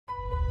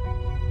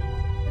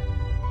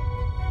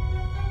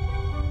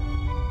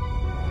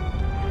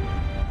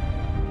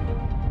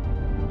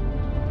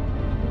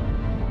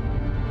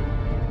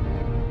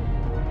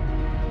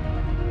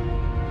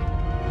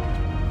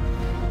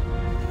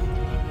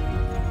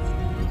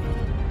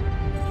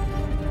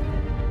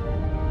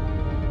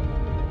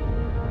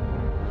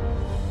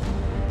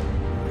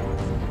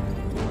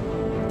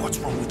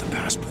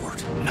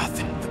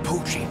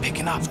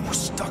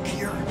stuck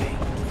here? Hey,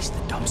 at least the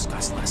dumb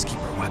scuts let us keep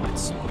our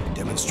weapons.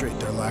 Demonstrate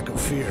their lack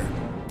of fear.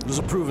 It was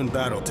a proven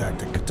battle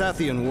tactic.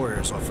 Katathian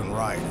warriors often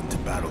ride into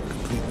battle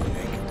completely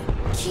naked.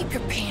 Keep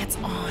your pants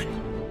on.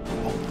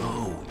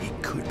 Although,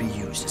 it could be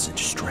used as a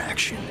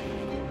distraction.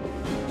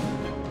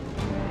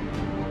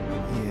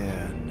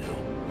 Yeah, no.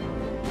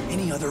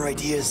 Any other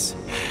ideas?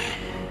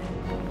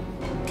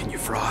 Can you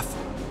froth?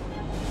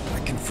 I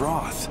can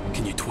froth.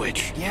 Can you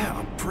twitch? Yeah,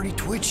 I'm pretty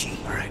twitchy.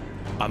 All right.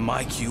 On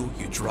my cue,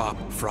 you drop,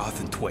 froth,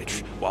 and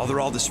twitch. While they're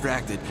all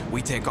distracted,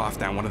 we take off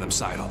down one of them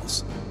side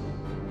halls.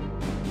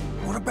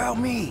 What about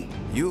me?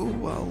 You,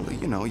 well,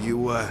 you know,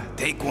 you,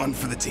 take one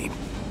for the team.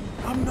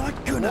 I'm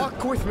not gonna...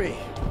 Walk with me.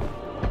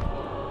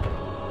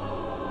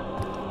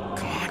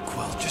 Come on,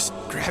 Quill, just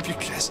grab your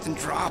chest and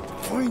drop.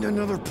 Find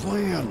another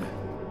plan.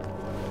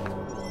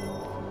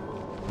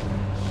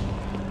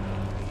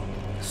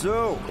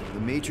 So, the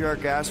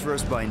Matriarch asked for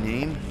us by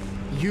name?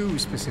 You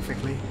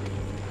specifically.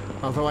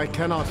 Although I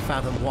cannot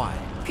fathom why.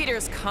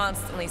 Peter's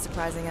constantly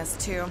surprising us,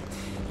 too.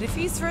 And if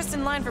he's first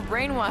in line for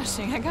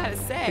brainwashing, I gotta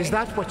say... Is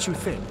that what you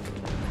think?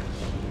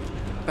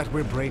 That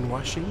we're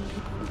brainwashing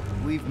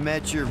people? We've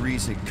met your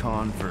recent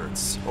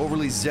converts.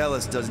 Overly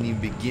zealous doesn't even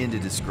begin to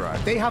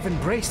describe. They have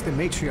embraced the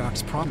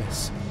Matriarch's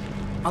promise.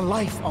 A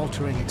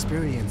life-altering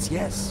experience,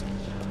 yes.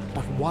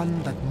 But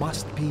one that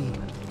must be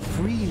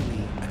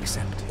freely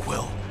accepted.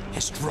 Quill,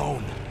 his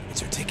drone.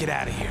 It's our ticket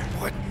out of here.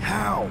 What?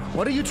 How?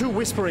 What are you two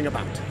whispering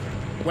about?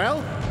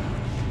 Well?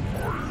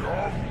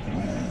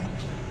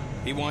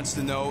 He wants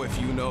to know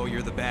if you know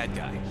you're the bad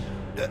guy.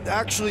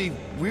 Actually,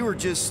 we were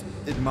just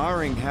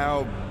admiring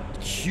how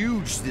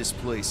huge this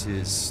place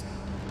is.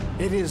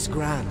 It is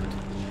grand,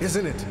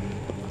 isn't it?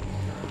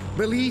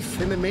 Belief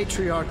in the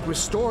Matriarch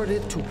restored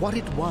it to what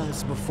it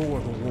was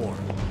before the war.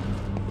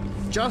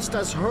 Just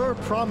as her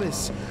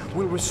promise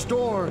will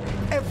restore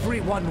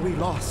everyone we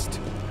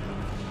lost.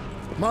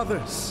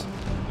 Mothers,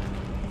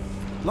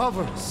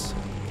 lovers,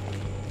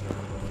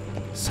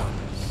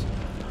 sons.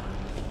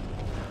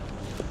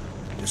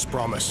 This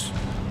promise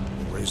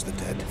will raise the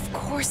dead. Of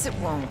course it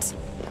won't.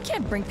 You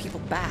can't bring people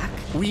back.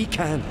 We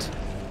can't.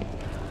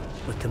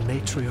 But the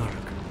Matriarch,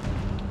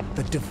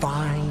 the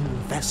divine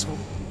vessel.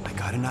 I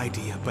got an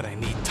idea, but I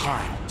need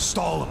time.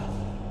 Stall him.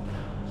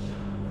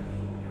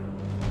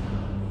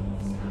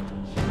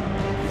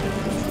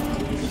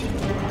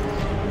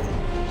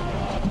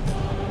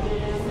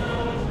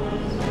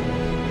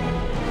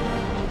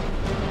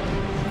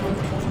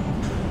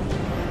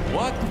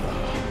 What?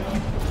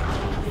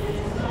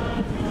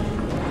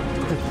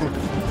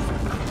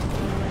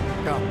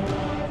 Come,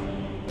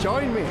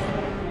 join me.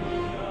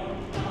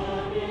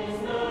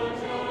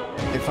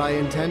 If I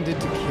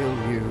intended to kill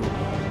you,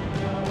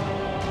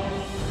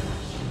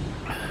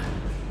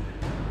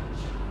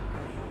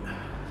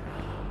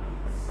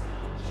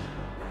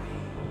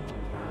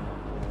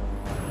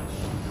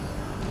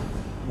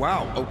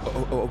 Wow,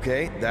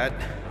 okay, that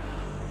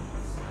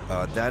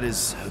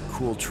is a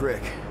cool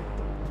trick.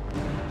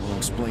 Wanna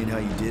explain how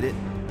you did it?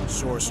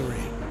 Sorcery.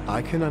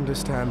 I can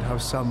understand how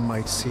some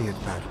might see it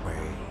that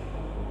way.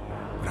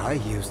 But I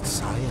used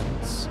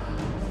science.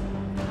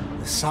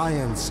 The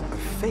science of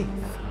faith.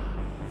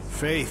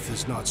 Faith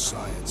is not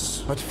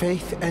science. But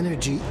faith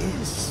energy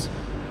is.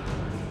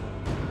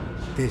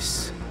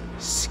 This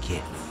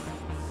skiff.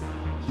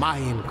 My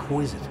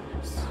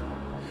inquisitors.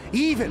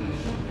 Even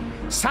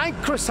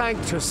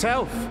Sacrosanct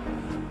herself.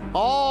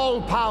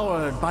 All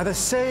powered by the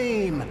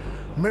same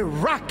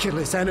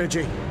miraculous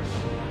energy.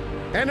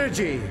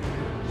 Energy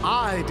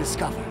I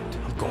discovered.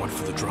 I'm going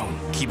for the drone.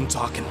 Keep him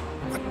talking.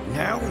 What,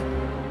 now?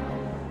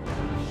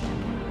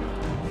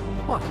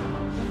 What?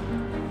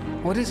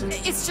 What is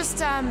it? It's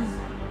just,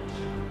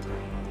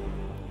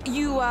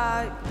 You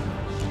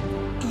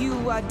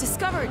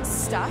discovered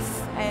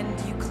stuff, and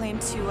you claim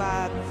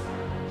to,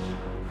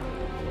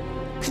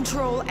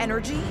 control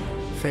energy?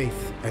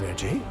 Faith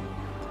energy?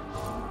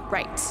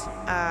 Right.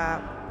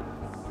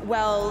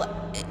 Well,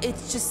 it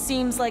just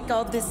seems like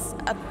all this,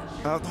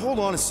 Hold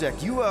on a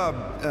sec. You,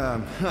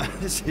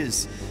 this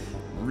is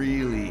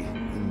really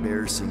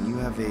embarrassing. You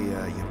have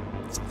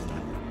something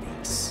on your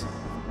face.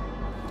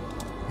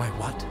 My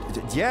what?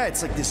 Yeah,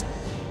 it's like this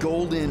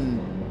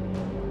golden,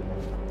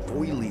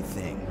 oily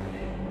thing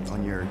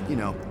on your,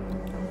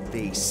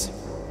 face.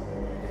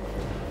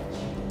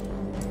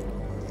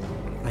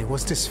 I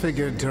was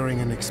disfigured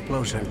during an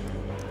explosion.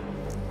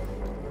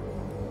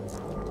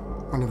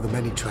 One of the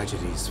many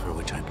tragedies for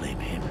which I blame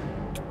him.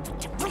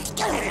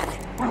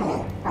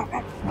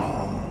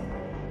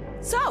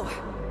 So,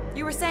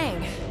 you were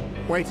saying?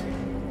 Wait.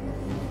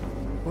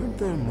 Weren't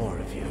there more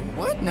of you?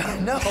 What? No.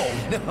 No,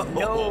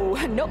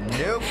 nope.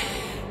 Nope.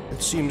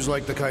 It seems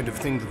like the kind of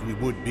thing that we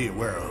would be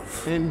aware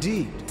of.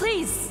 Indeed.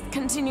 Please,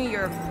 continue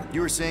your...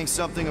 You were saying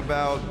something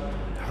about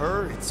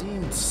her? It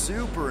seemed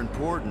super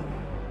important.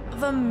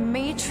 The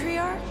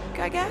matriarch,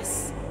 I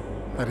guess?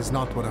 That is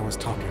not what I was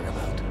talking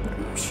about. Are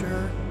you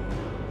sure?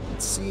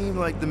 It seemed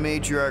like the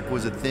matriarch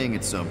was a thing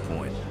at some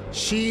point.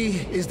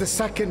 She is the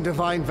second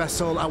divine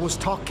vessel. I was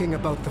talking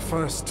about the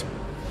first.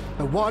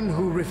 the one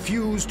who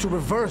refused to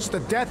reverse the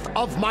death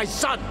of my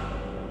son.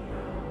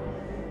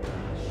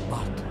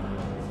 But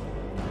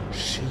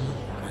she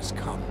has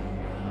come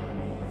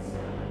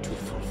to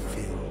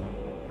fulfill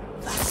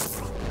that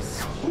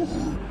promise.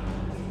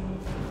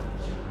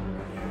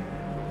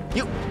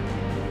 You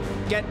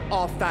get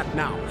off that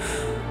now.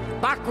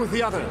 Back with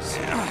the others.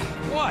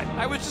 What?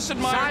 I was just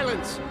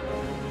admiring... Silence!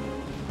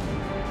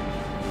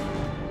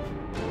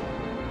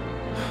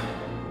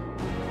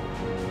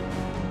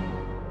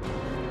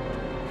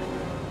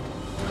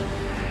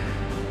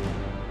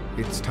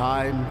 It's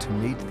time to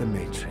meet the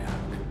matriarch.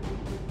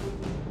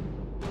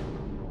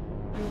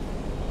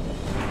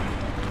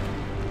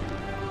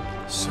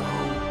 So, you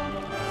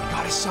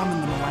gotta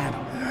summon the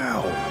Milano.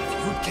 Hell,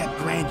 if you'd kept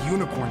Grand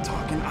Unicorn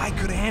talking, I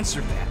could've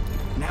answered that.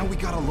 Now we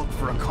gotta look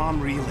for a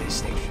comm relay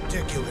station.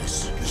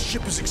 Ridiculous. The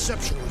ship is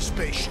exceptionally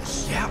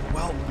spacious. Yeah,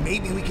 well,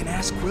 maybe we can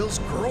ask Quill's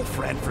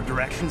girlfriend for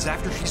directions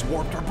after she's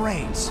warped our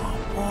brains.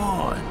 Come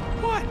on.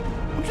 What?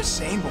 I'm just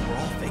saying what we're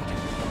all thinking.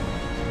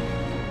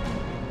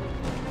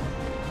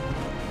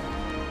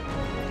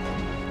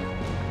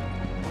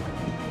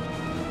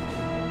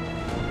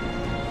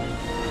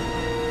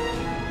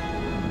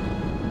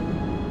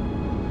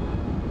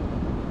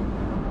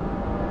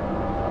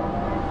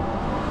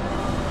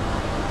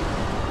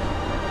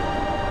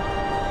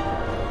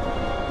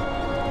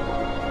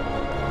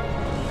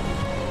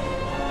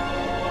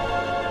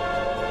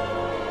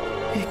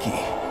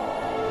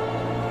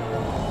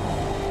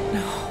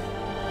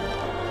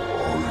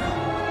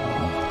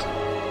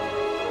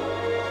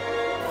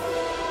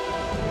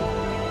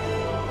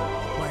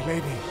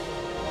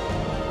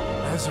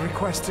 As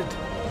requested,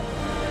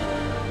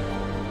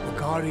 the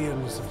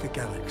Guardians of the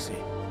Galaxy.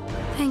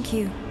 Thank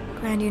you,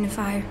 Grand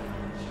Unifier.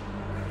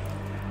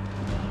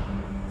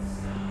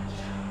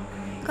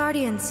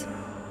 Guardians,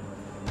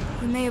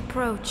 you may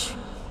approach.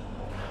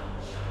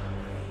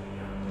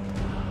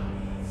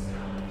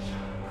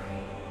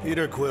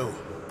 Peter Quill,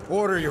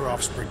 order your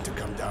offspring to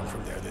come down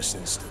from there this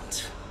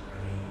instant.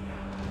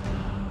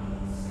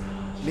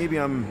 Maybe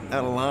I'm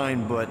out of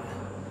line, but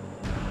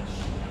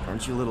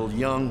aren't you a little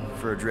young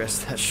for a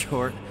dress that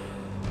short?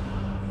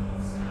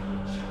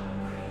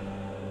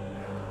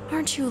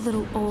 Aren't you a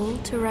little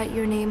old to write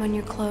your name on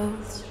your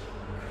clothes?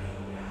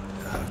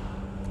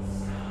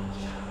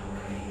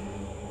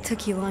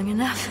 Took you long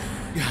enough.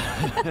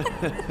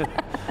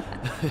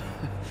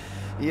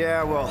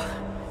 Yeah, well,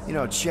 you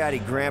know how chatty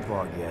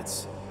Grandpa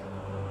gets.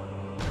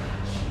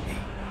 Hey,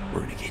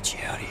 we're gonna get you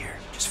out of here.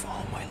 Just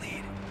follow my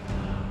lead.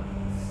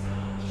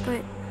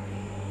 But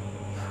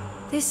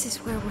this is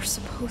where we're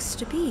supposed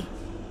to be.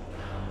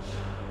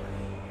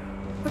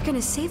 We're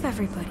gonna save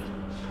everybody.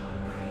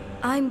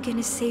 I'm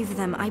gonna save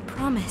them, I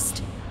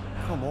promised.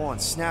 Come on,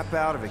 snap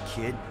out of it,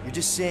 kid. You're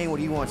just saying what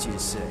he wants you to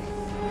say.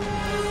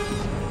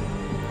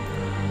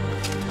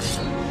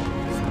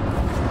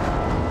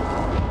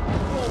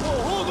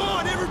 Whoa, hold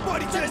on,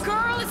 everybody The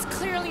girl is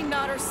clearly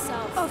not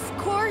herself. Of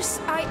course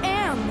I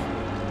am.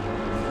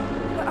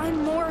 But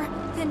I'm more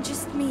than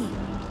just me.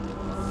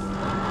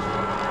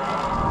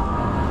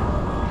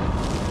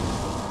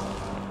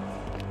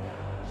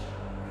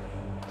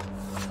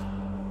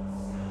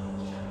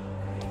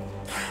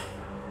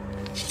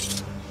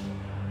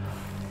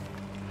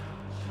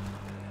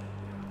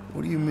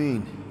 What do you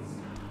mean?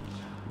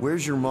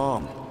 Where's your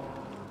mom?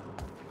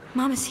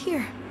 Mom is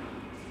here.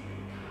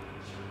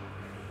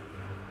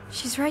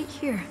 She's right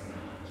here.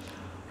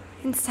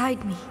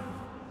 Inside me.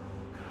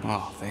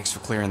 Oh, thanks for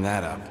clearing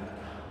that up.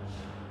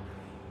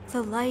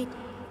 The light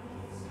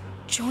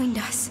joined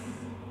us.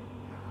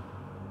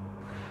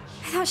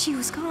 I thought she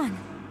was gone.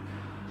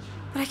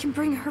 But I can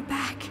bring her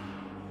back.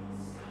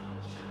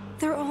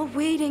 They're all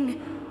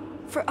waiting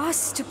for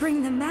us to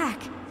bring them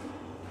back.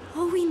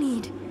 All we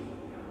need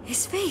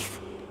is faith.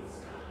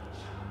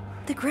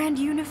 The Grand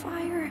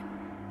Unifier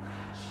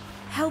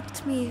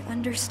helped me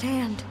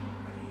understand.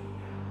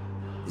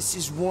 This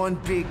is one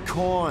big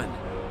con.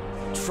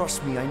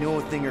 Trust me, I know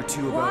a thing or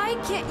two about... Why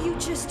can't you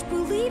just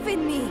believe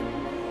in me?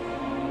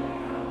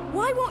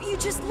 Why won't you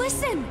just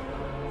listen?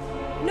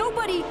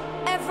 Nobody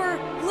ever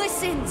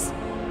listens.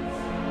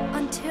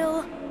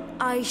 Until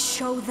I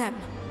show them.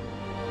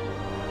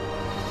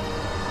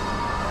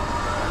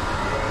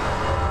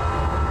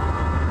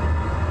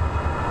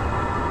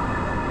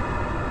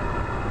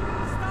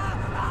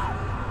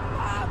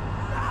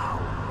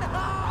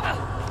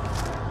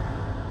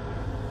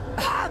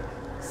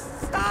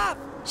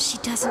 She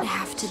doesn't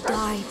have to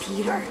die,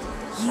 Peter.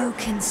 You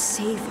can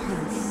save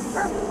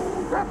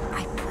her.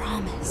 I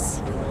promise.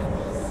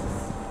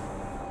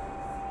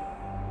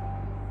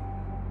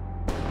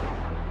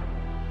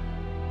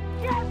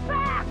 Get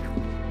back!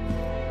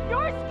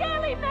 Your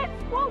scaly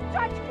mitts won't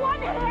touch one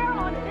hair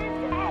on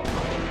his head!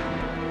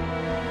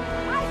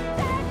 I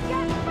said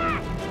get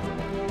back!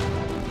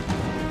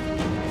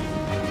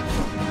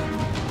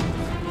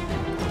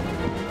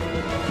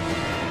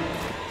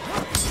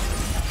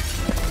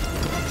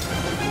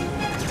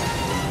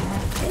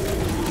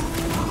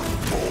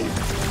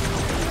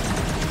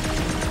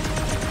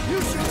 You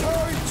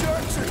Centauri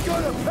jerks are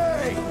gonna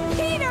pay!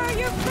 Peter!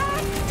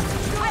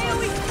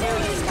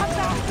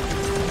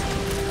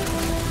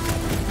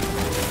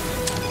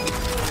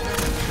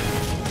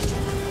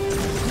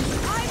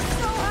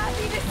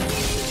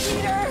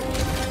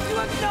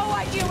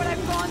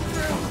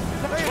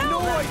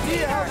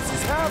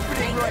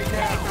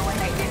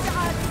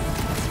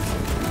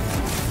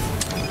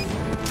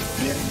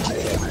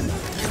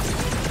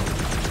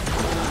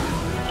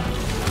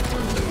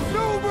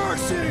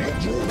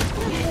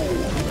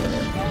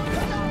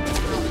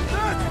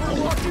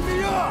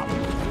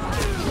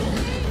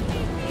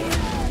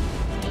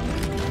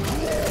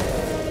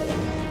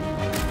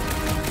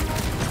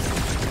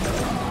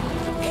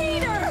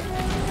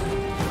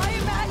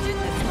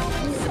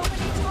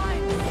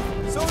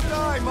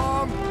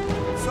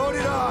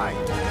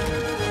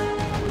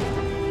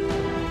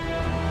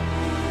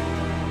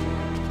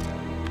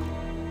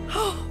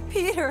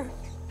 Peter!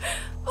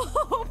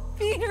 Oh,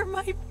 Peter,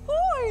 my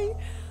boy!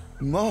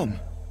 Mom!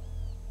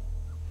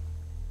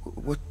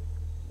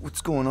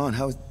 What's going on?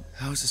 How is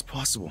this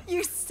possible?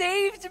 You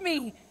saved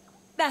me!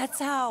 That's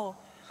how.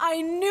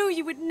 I knew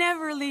you would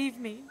never leave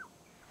me.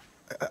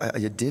 I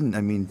didn't,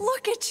 I mean...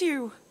 Look at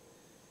you!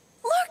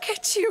 Look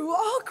at you,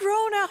 all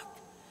grown up!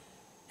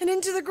 And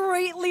into the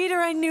great leader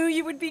I knew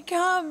you would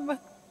become!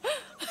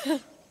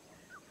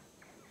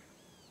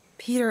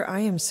 Peter,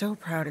 I am so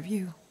proud of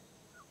you.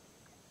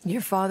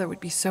 Your father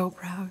would be so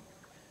proud.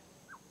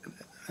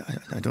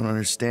 I don't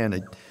understand.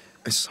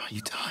 I saw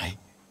you die.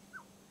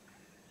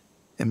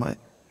 Did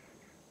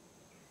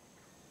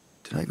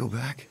I go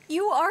back?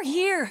 You are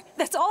here.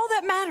 That's all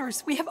that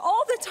matters. We have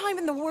all the time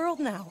in the world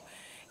now.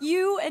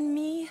 You and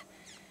me,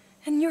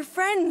 and your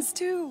friends,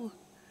 too.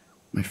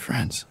 My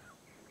friends?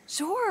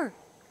 Sure.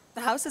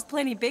 The house is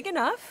plenty big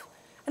enough.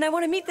 And I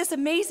want to meet this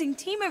amazing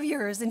team of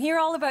yours and hear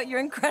all about your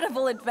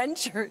incredible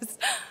adventures.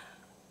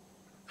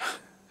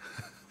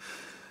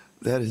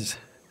 That is...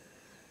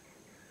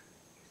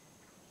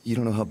 You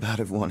don't know how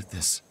bad I've wanted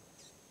this.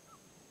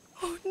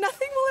 Oh,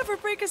 nothing will ever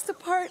break us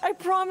apart. I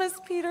promise,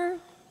 Peter.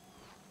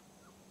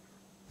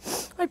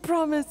 I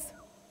promise.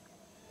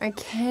 I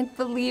can't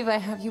believe I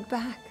have you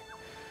back.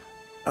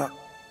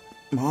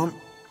 Mom,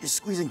 you're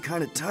squeezing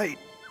kind of tight.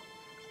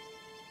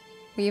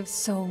 We have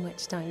so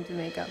much time to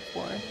make up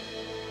for.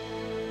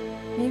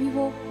 Maybe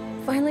we'll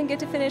finally get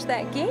to finish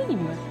that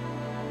game.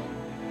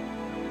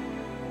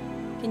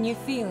 Can you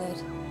feel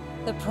it?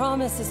 The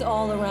promise is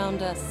all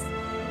around us.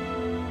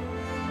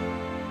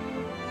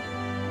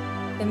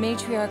 The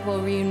Matriarch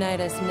will reunite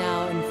us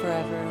now and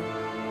forever.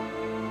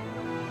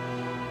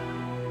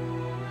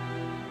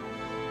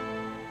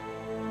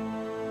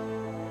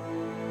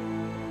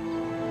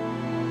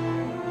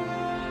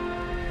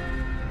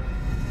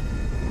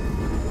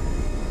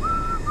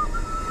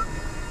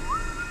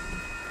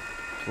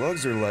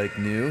 Plugs are like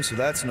new, so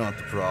that's not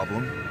the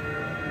problem.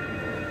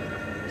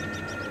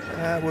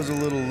 That was a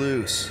little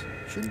loose.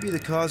 Shouldn't be the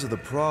cause of the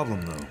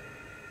problem,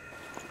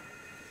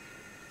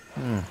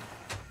 though.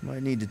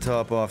 Might need to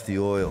top off the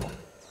oil.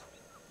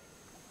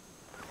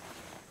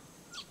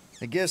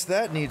 I guess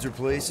that needs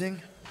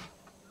replacing.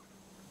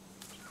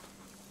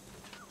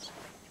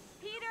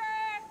 Peter!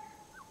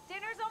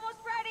 Dinner's almost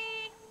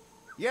ready!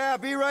 Yeah,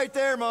 be right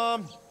there,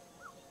 Mom.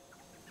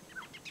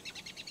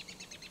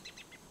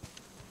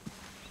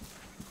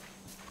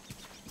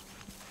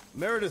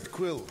 Meredith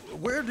Quill,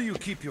 where do you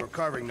keep your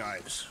carving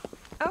knives?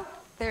 Oh,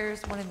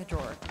 there's one in the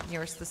drawer,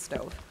 nearest the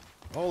stove.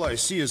 All I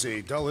see is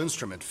a dull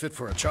instrument fit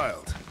for a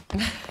child.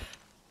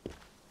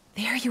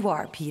 There you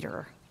are,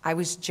 Peter. I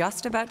was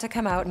just about to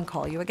come out and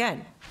call you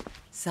again.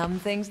 Some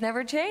things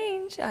never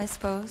change, I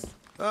suppose.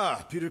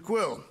 Ah, Peter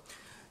Quill.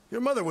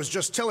 Your mother was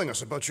just telling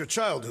us about your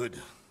childhood.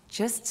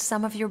 Just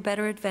some of your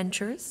better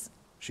adventures?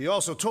 She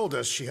also told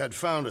us she had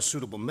found a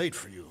suitable mate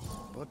for you,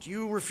 but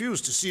you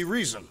refused to see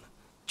reason.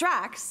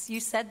 Drax,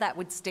 you said that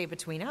would stay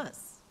between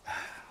us.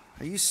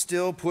 Are you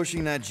still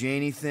pushing that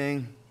Janie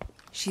thing?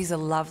 She's a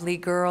lovely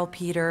girl,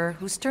 Peter,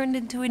 who's turned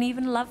into an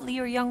even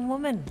lovelier young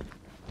woman.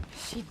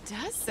 She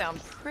does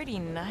sound pretty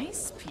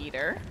nice,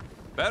 Peter.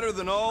 Better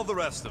than all the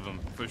rest of them,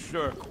 for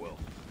sure, Quill.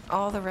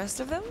 All the rest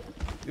of them?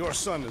 Your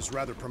son is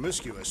rather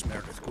promiscuous,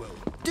 Meredith Quill.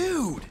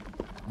 Dude!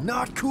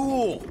 Not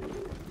cool!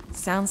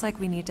 Sounds like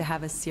we need to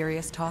have a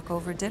serious talk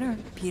over dinner,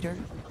 Peter.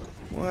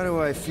 Why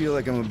do I feel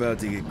like I'm about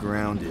to get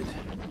grounded?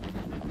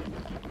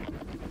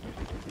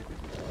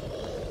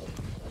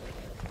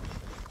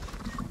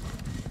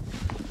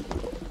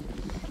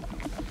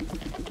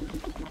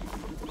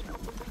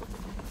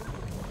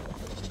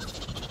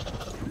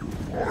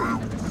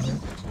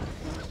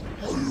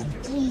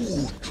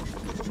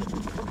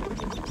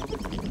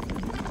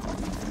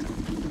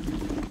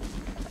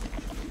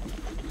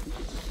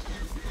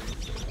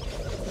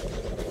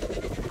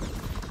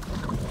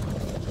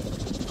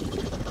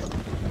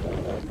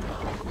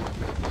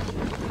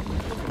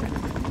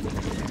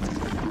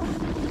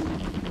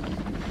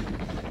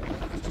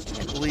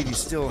 I believe you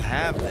still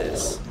have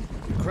this.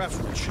 The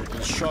craftsmanship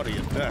is shoddy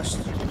at best.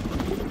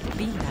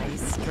 Be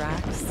nice,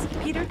 Drax.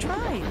 Peter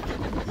tried.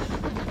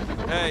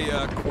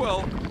 Hey,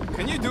 Quill,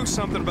 can you do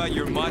something about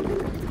your mutt?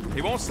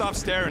 He won't stop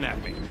staring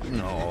at me.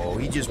 No,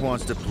 he just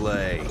wants to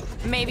play.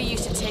 Maybe you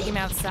should take him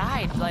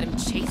outside, let him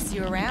chase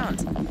you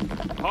around.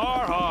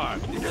 Har har.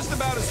 You're just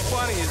about as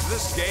funny as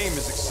this game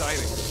is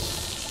exciting.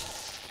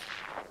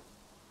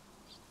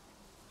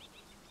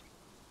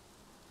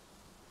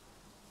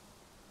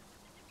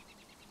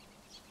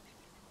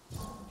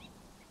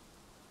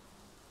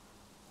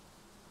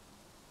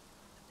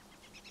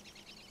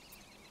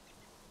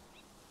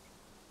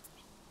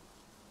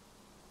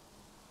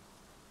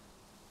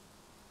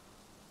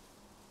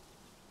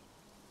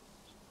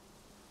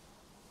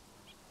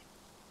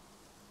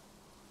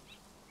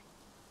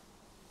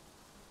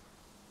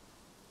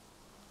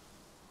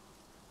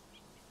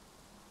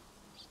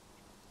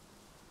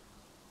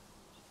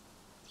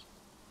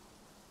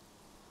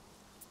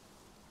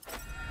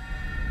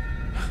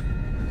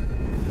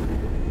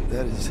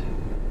 That is...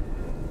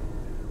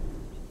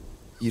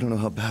 You don't know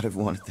how bad I've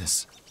wanted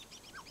this.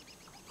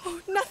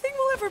 Oh, nothing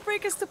will ever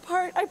break us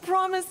apart. I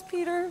promise,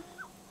 Peter.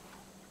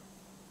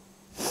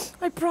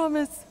 I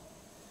promise.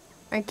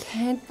 I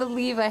can't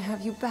believe I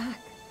have you back.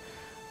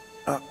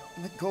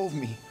 Let go of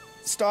me.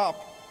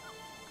 Stop.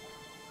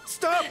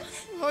 Stop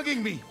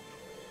hugging me.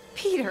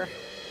 Peter.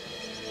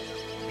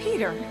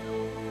 Peter.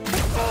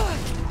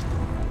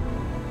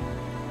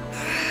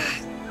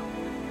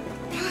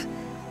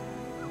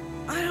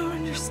 I don't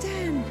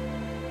understand.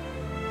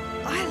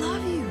 I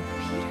love you,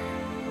 Peter.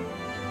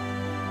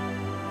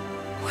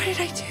 What did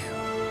I do?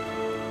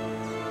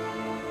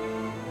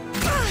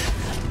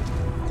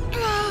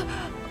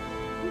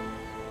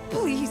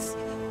 Please.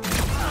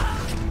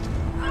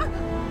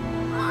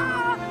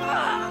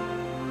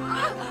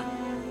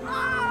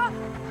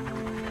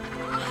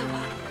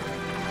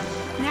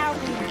 Now,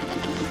 Peter.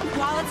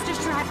 While it's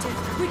distracted,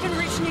 we can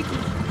reach Nikki.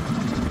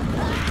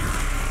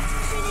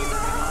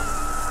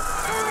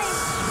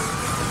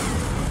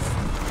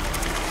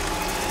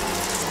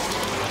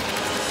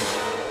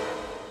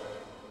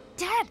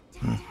 Dad!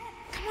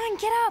 Come on,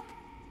 get up!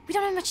 We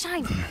don't have much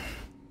time.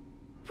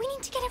 We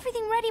need to get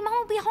everything ready. Mom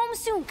will be home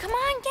soon. Come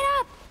on, get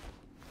up!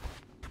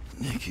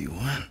 Nikki,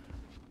 what?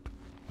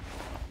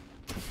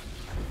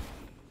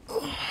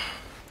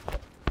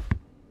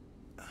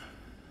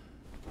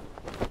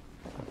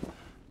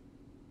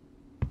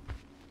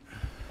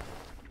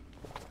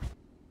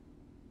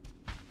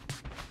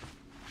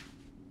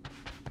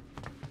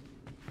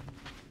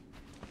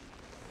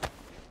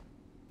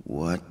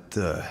 What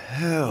the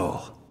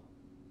hell?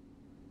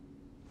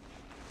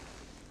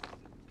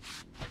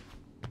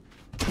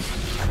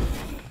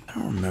 I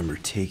don't remember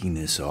taking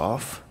this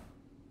off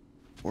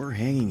or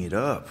hanging it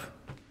up.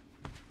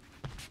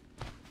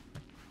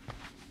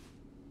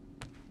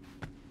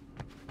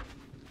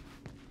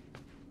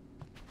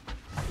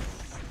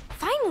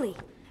 Finally!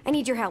 I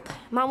need your help.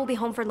 Mom will be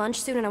home for lunch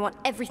soon and I want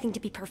everything to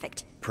be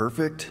perfect.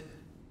 Perfect?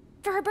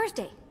 For her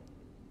birthday.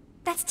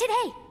 That's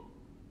today.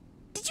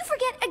 Did you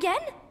forget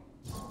again?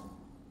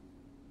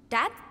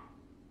 Dad?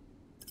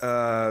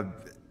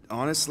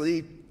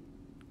 Honestly,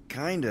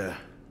 kinda.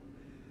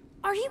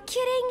 Are you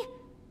kidding?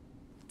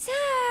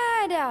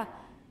 Dad!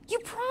 You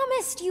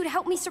promised you'd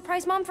help me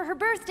surprise Mom for her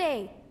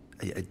birthday.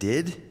 I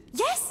did?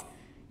 Yes!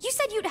 You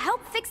said you'd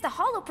help fix the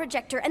holo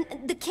projector, and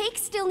the cake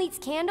still needs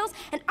candles,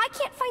 and I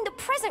can't find the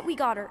present we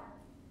got her.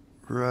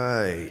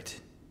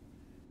 Right.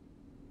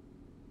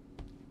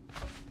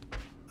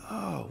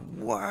 Oh,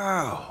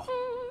 wow.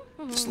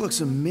 This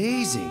looks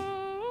amazing.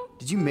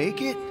 Did you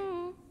make it?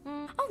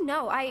 Oh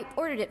no, I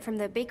ordered it from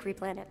the bakery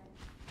planet.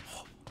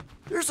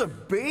 There's a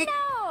bake?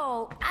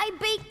 No, I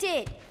baked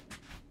it.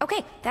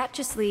 Okay, that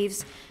just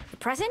leaves the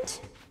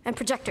present and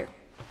projector.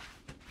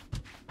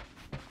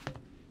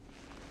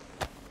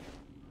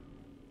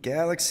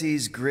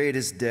 Galaxy's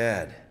greatest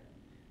dad.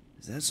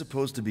 Is that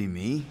supposed to be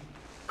me?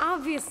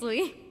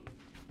 Obviously.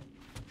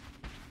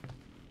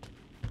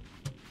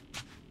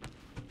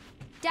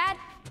 Dad,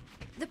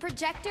 the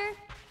projector?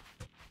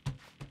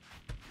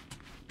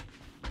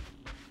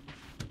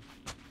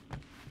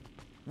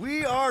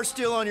 We are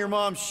still on your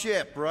mom's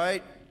ship,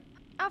 right?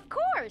 Of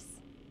course!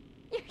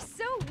 You're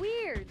so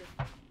weird.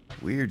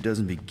 Weird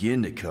doesn't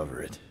begin to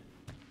cover it.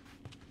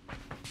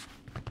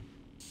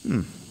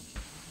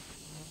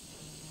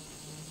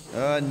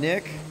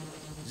 Nick?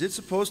 Is it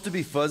supposed to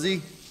be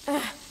fuzzy?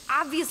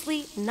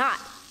 Obviously not.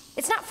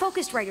 It's not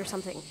focused right or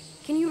something.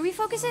 Can you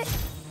refocus it?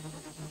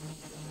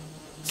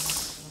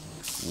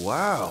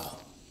 Wow.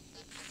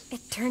 It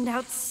turned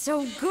out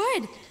so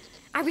good.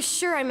 I was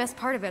sure I messed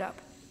part of it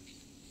up.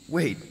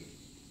 Wait,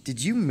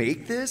 did you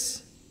make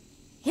this?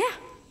 Yeah.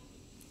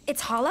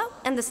 It's hollow,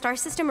 and the star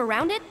system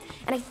around it,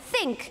 and I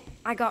think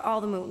I got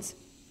all the moons.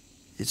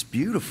 It's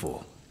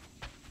beautiful.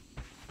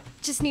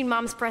 Just need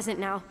Mom's present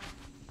now.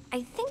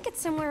 I think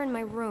it's somewhere in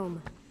my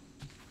room.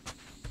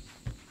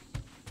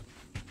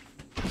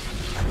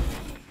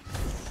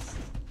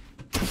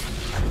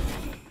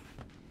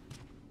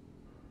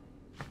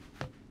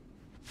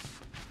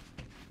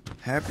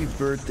 Happy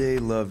birthday,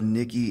 love,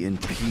 Nikki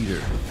and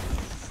Peter.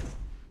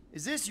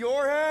 Is this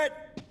your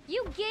hat?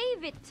 You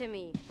gave it to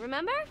me,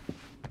 remember?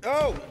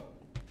 Oh,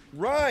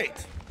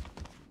 right.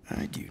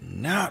 I do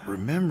not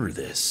remember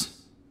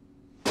this.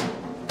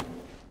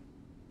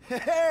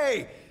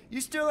 Hey,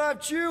 you still have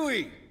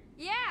Chewie.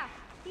 Yeah,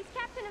 he's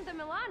captain of the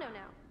Milano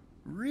now.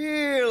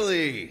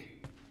 Really?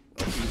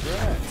 Well,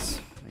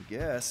 congrats, I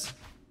guess.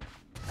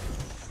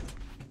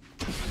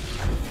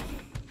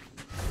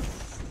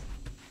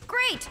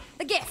 Great!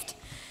 A gift.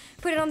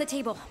 Put it on the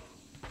table.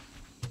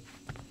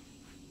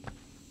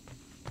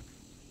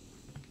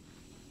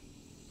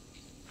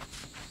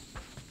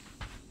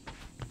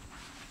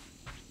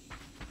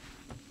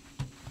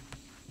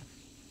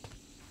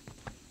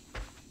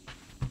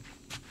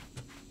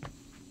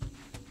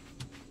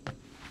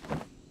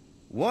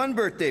 One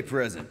birthday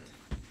present.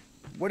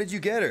 What did you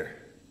get her?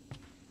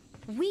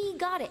 We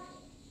got it.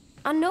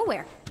 On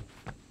Nowhere.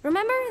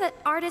 Remember that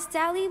artist's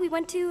alley we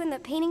went to and the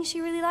painting she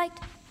really liked?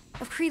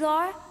 Of Kree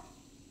Lara?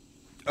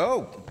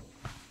 Oh,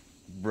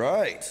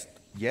 right.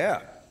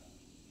 Yeah.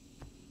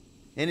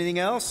 Anything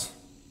else?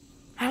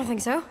 I don't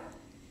think so.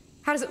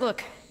 How does it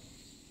look?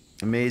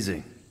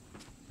 Amazing.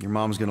 Your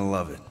mom's gonna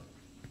love it.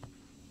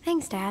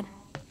 Thanks, Dad.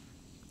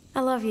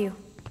 I love you.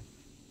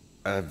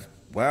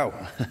 Wow.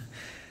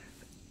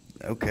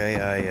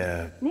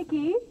 Okay,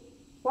 Nikki,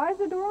 why is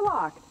the door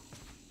locked?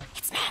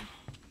 It's Mom.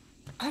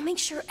 I'll make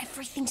sure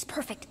everything's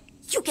perfect.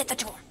 You get the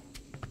door.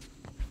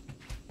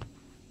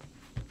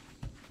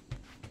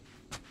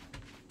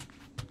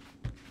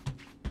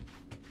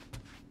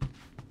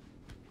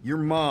 Your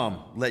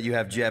mom let you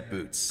have jet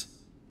boots.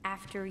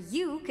 After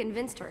you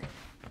convinced her.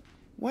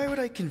 Why would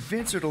I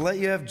convince her to let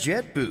you have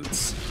jet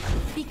boots?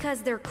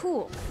 Because they're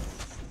cool.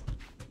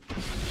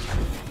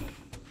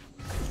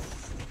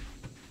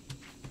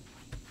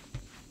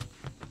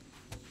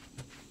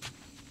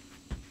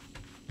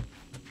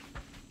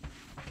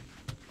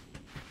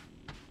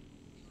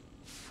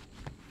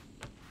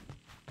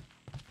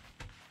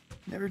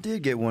 Never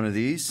did get one of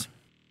these.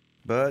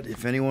 But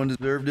if anyone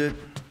deserved it,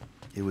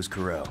 it was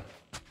Corell.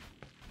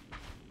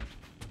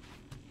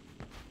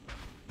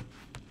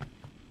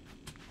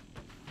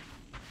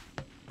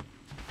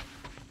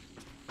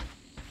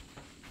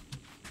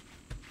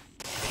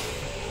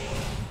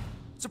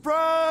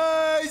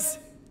 Surprise!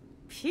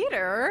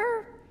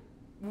 Peter?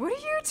 What are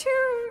you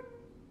two...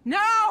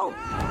 No!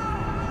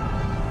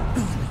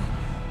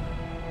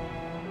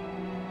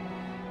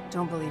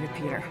 Don't believe it,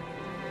 Peter.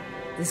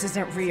 This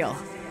isn't real.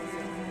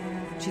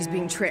 She's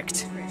being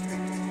tricked.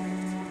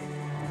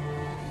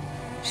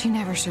 She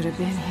never should have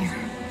been here.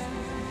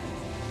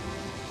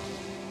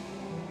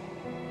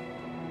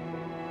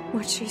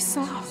 What she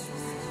saw.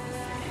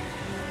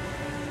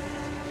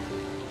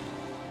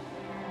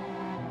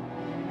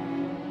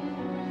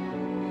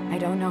 I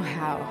don't know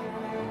how,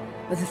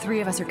 but the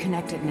three of us are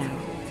connected now.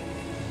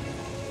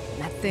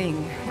 That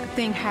thing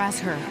has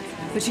her,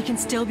 but she can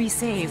still be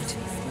saved.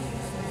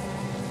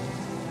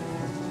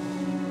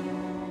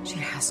 She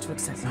has to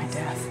accept my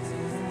death.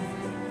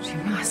 She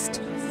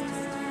must.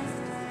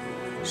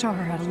 Show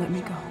her how to let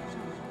me go.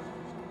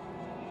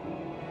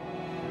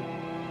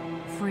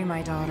 Free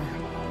my daughter.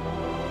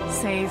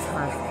 Save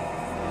her.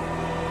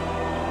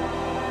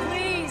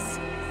 Please!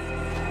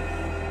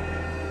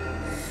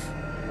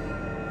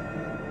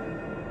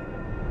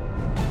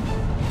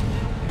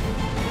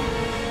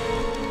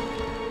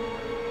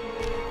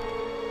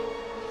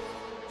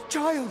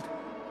 Child!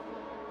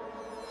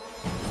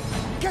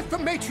 Get the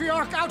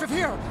Matriarch out of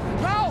here!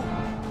 Now!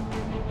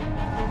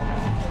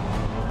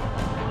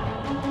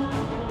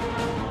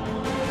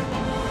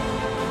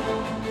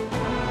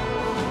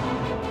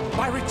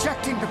 By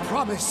rejecting the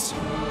promise,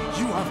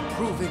 you have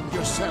proven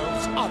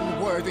yourselves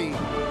unworthy.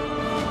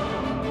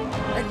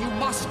 And you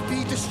must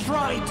be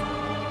destroyed!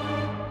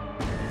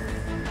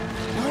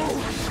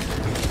 No!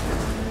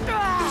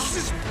 This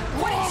is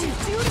wrong! What did you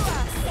do to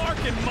us?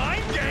 Fucking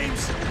mind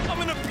games! I'm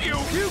gonna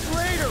puke! Puke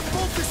later!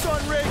 Focus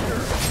on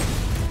Raker!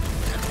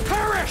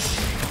 Perish!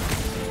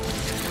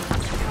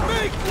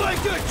 Make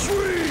like a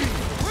tree!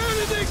 Where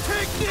did they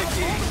take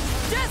Nikki?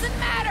 Doesn't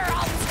matter!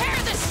 I'll tear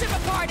this ship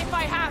apart if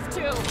I have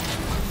to!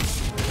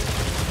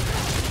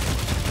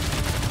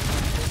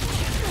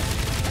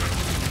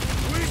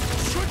 We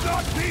should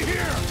not be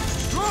here!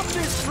 Drop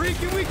this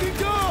freak and we can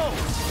go!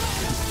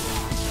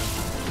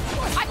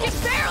 I can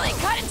barely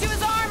cut into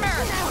his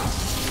armor!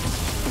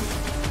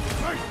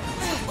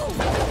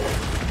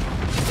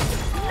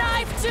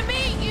 Knife to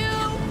meet you!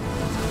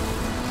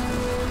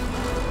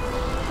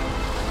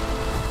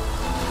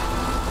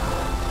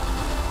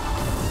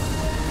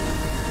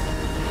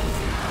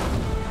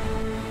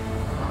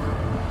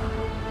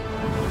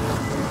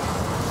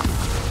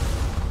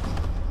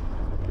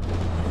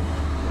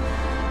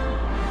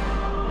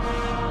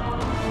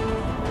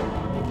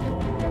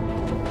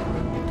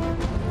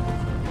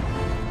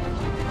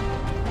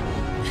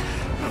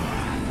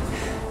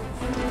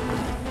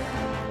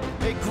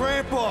 Hey,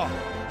 Grandpa!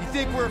 You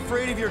think we're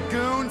afraid of your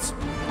goons?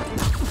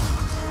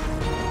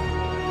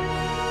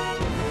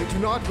 They do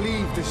not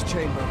leave this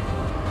chamber.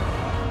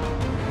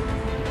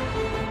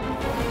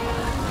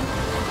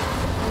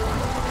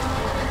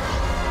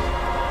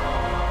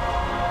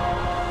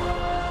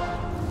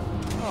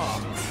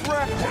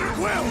 Crap!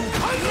 Well,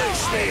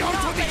 unleash me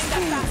onto these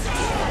fools!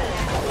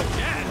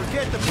 Again!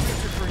 Forget the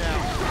future for now.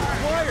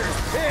 Wire's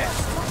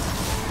pissed!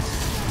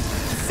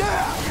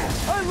 Zap!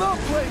 I love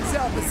playing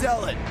Zap the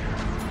Zealot!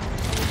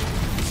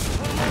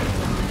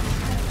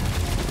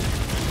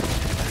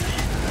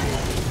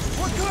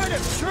 What kind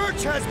of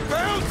church has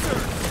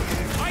bouncers?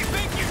 I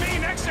think you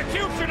mean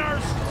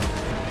executioners!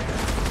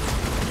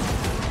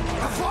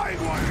 Find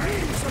one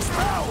needs a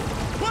spell!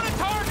 Put a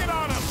target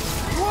on him!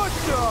 What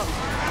the?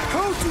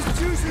 Coach is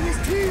choosing his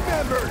team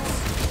members!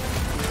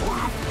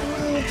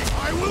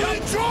 I will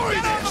enjoy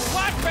this! Get on the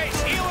flatface,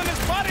 healing his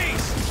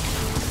buddies!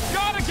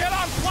 Gotta get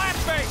on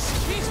flatface!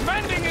 He's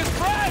mending his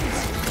friends!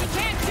 He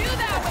can't do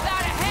that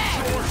without a head!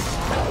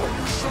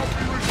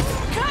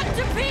 Cut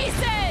to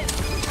pieces!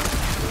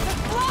 The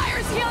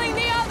flyer's healing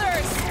the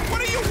others!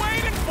 What are you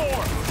waiting for?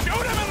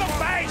 Shoot him in the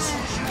face!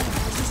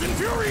 This is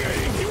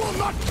infuriating! He will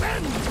not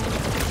bend!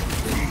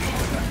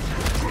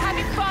 Have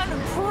you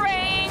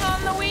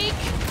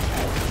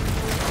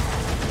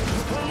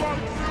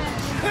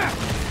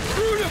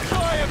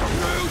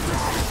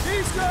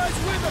These guys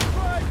win the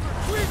prize for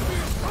creepy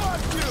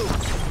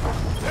costumes!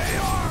 They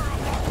are!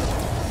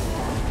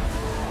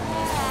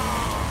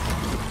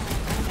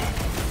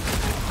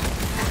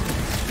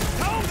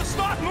 Tell them to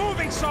stop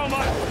moving so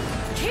much!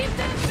 Keep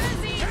them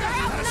busy! They're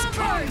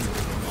outnumbered!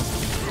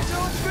 It's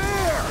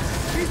unfair!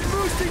 He's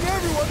boosting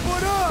everyone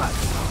but us!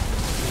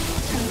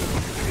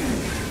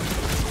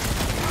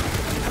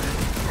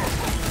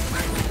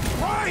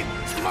 Why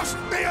must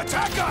they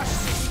attack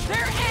us?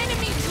 They're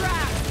enemy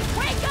traps!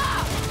 Wake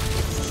up!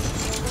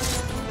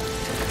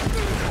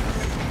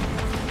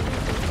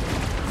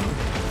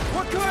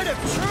 What kind of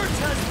church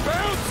has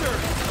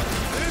bouncers?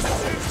 This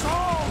is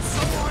all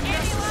so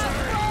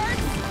unnecessary!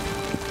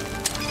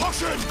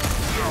 Caution!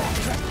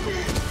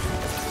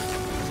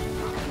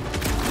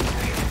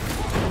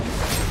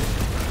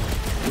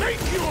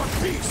 Make your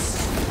peace!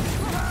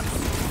 Perhaps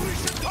we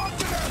should talk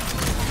to them!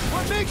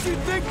 What makes you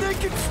think they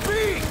can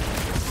speak?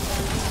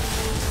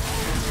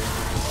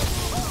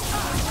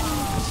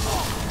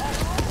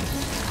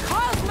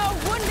 Cosmo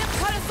wouldn't have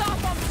cut us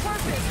off on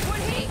purpose,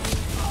 would he?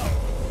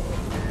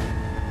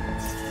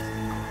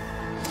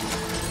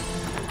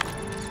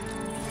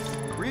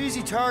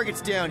 Easy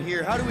targets down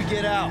here. How do we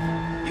get out?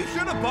 You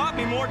should have bought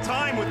me more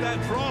time with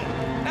that drone.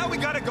 Now we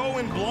gotta go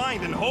in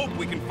blind and hope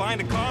we can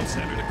find a comm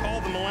center to call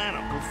the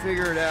Milano. We'll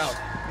figure it out.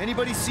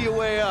 Anybody see a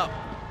way up?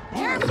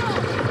 Careful!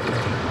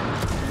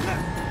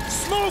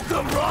 Smoke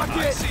them, Rocket!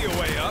 I see a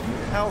way up.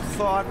 How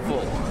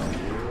thoughtful.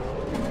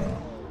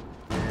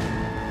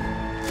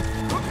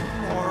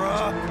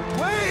 Laura,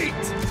 wait!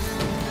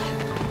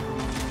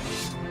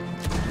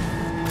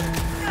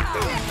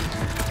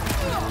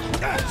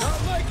 Not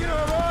liking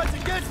our odds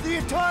against the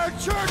entire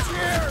church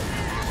here!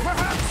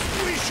 Perhaps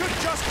we should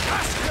just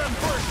ask them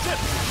for a ship!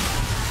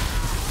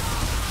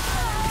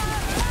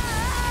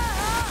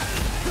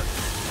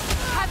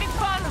 Having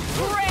fun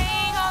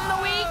preying on the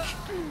weak?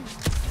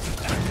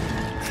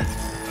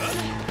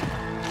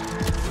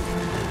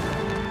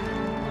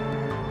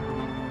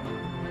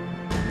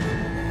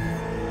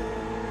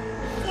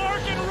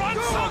 Larkin, run,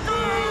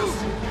 suckers!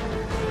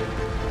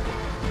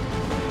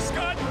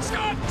 Scott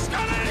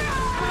it!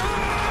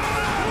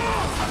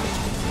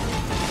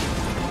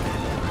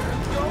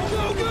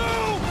 Go!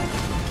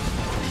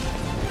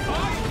 I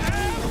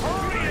am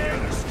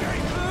hurrying!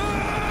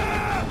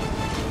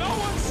 No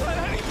one said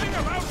anything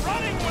about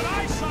running when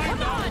I signed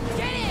Come on,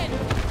 get in!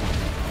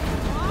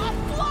 Oh,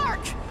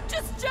 Flark!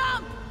 Just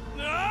jump!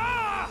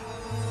 Ah!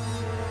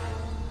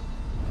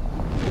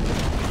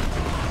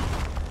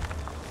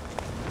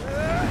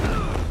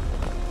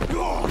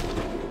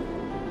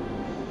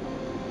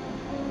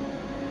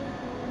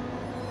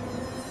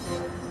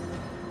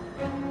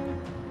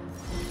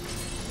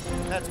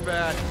 That's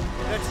bad.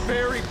 That's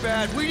very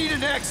bad. We need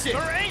an exit.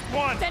 There ain't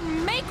one!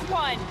 Then make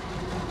one!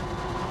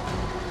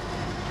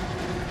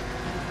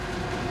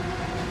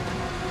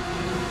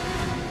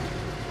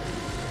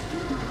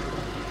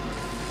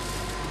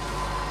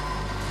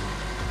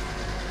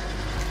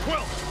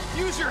 Quill,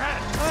 use your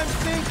head! I'm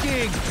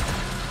thinking.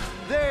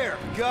 There,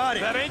 got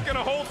it. That ain't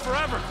gonna hold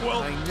forever,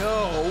 Quill. I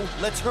know.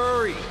 Let's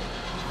hurry.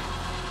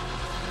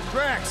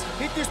 Drax,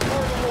 hit this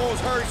part of the wall as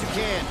hard as you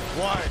can.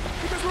 Why?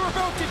 Because we're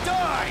about to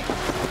die.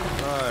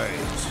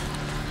 Right.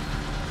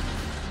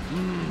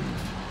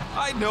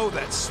 I know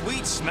that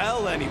sweet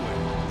smell anyway.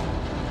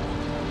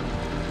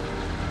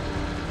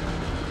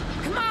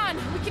 Come on,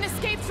 we can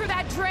escape through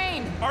that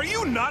drain! Are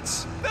you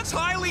nuts? That's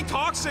highly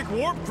toxic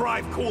warp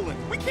drive coolant.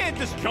 We can't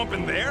just jump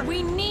in there.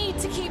 We need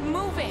to keep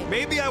moving!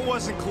 Maybe I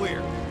wasn't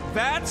clear.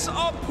 That's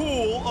a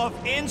pool of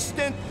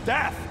instant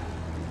death.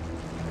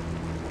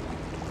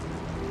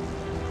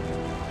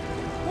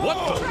 What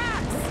the?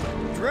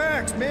 Drax!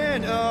 Drax,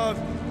 man,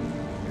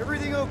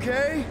 everything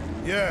okay?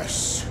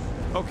 Yes.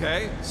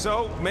 Okay,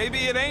 so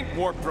maybe it ain't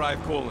warp drive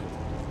coolant.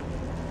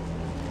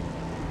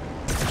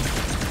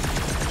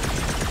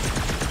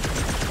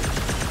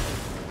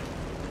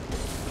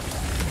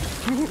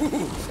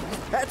 Ooh,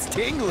 that's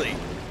tingly.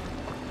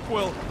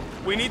 Well,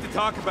 we need to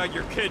talk about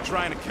your kid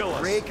trying to kill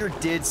us. Raker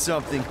did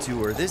something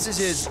to her. This is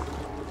his...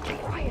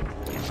 Quiet.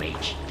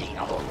 Reach the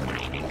old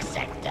mining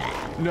sector.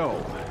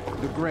 No.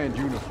 The Grand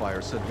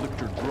Unifier said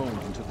lift your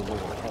drones into the lower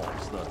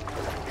halls. The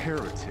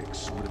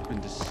heretics would have been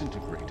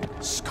disintegrated.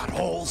 Scud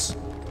holes.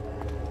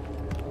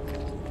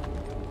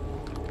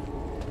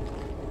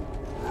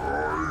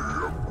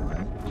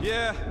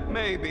 Yeah,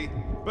 maybe.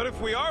 But if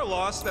we are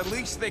lost, at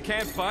least they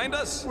can't find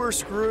us. We're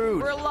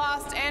screwed. We're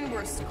lost and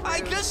we're screwed.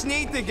 I just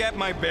need to get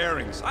my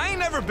bearings. I ain't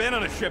never been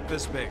on a ship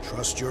this big.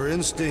 Trust your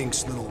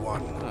instincts, little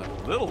one.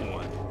 Little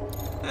one?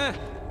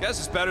 Guess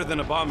it's better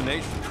than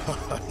Abomination.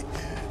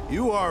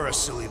 You are a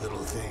silly little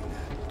thing.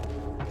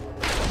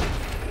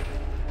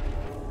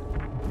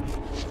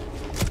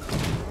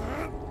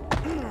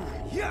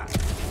 Yeah.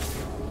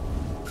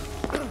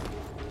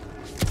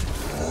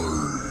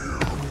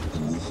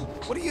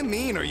 What do you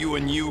mean, are you a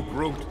new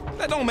Groot?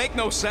 That don't make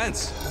no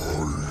sense.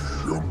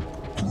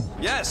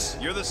 Yes,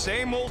 you're the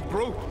same old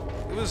Groot.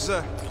 It was,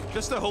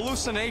 just a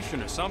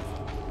hallucination or something.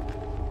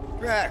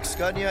 Drax,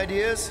 got any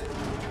ideas?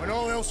 When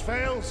all else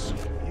fails,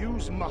 use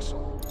use muscle.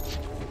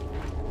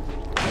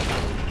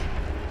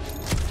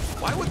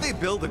 Why would they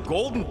build a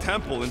golden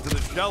temple into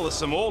the shell of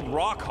some old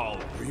rock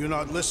hollow? Are you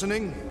not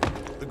listening?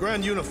 The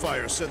Grand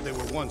Unifier said they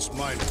were once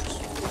miners.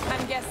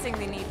 I'm guessing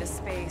they need the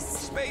space.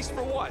 Space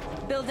for what?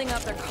 Building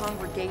up their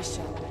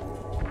congregation.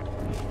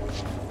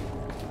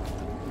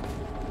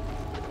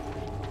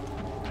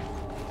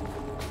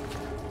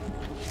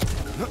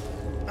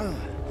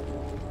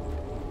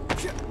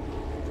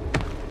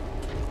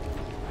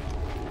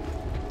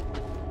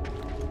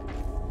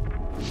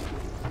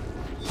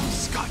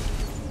 Scott,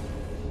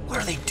 what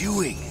are they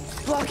doing?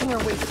 Blocking our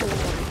way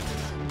forward.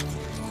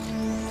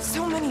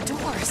 So many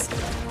doors.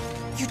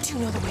 You do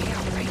know the way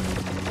out, right?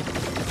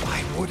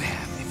 I would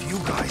have if you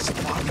guys had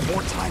bought me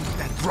more time with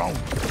that drone.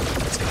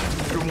 It's gotta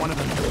be through one of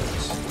them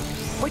doors.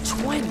 Which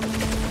one?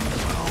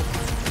 Well,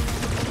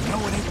 no,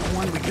 it ain't the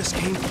one we just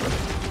came from.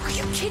 Are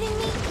you kidding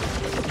me?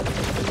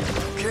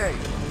 Okay,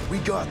 we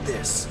got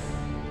this.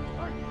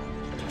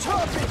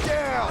 Chop it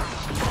down!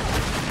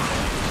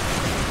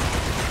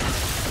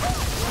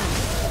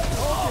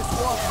 I'll just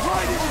walk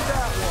right into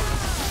that one.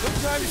 No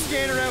time to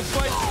stand around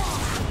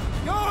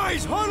fighting.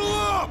 Guys, huddle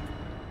up!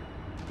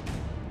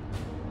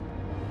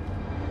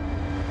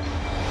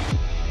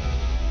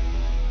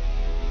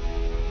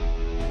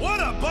 What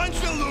a bunch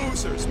of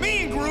losers!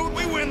 Me and Groot,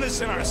 we win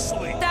this in our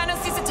sleep.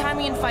 Thanos used to time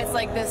me in fights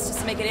like this just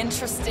to make it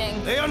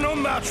interesting. They are no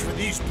match for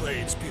these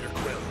blades, Peter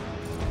Quill.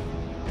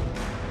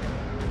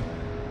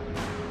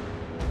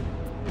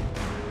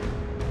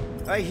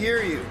 I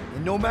hear you,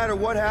 and no matter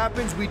what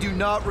happens, we do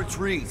not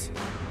retreat.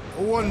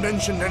 No one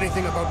mentioned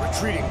anything about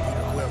retreating,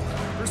 Peter Quill.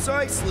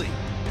 Precisely.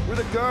 We're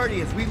the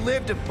Guardians. We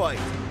live to fight.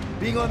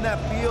 Being on that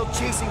field,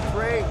 chasing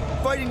prey,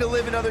 fighting to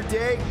live another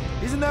day,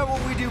 isn't that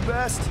what we do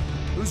best?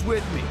 Who's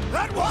with me?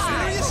 That was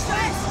serious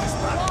safe!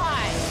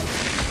 Why?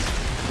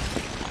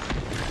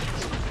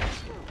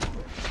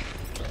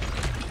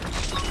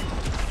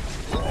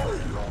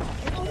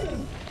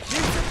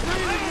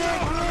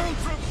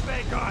 Troops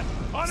they got!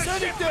 On a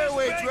Send ship it their this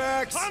way, big,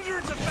 Drax!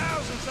 Hundreds of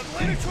thousands of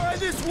Let me try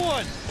this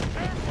one!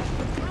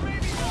 There may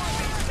be more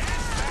than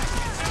gas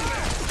baskets in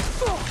there!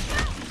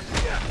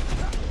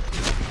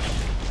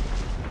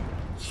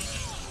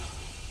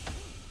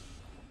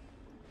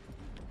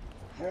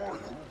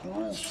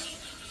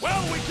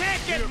 Well, we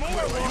can't get more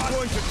lost.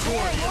 going to tour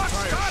More the lost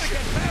entire gotta ship.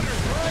 get better.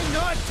 Try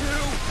not to!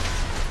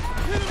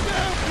 Hit him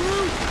down,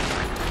 Groot!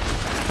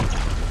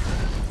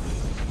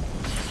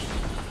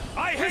 I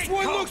hate This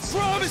one coats, looks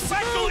promising!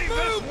 especially Move,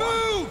 this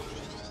move,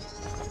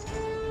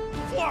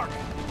 one. Clark,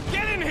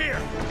 get in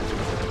here!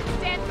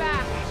 Stand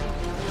back.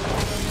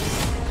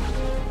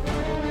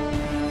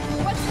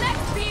 What's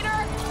next, Peter?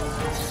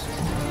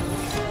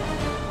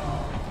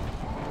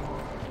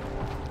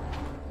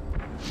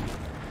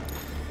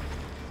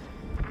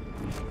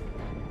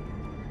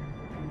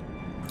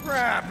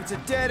 Crap, it's a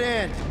dead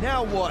end.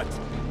 Now what?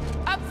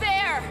 Up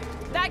there!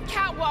 That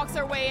catwalk's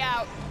our way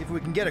out. If we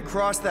can get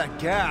across that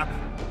gap.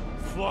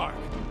 Clark,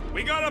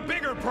 we got a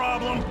bigger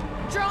problem.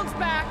 Drone's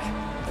back.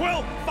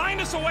 Quill, find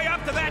us a way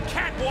up to that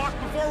catwalk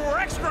before we're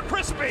extra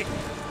crispy.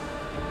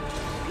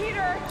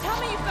 Peter, tell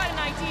me you've got an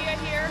idea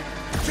here.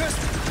 Just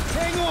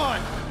hang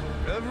on!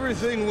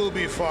 Everything will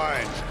be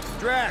fine.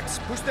 Drax,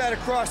 push that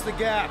across the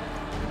gap.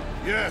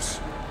 Yes.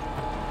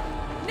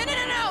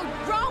 No!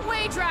 Wrong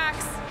way,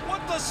 Drax!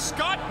 What the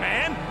Scott,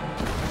 man?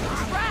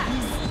 Drax!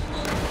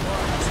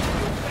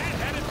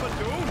 Bad-headed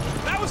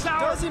Badoon? That was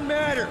our... Doesn't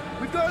matter.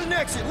 We've got an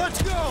exit.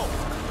 Let's go!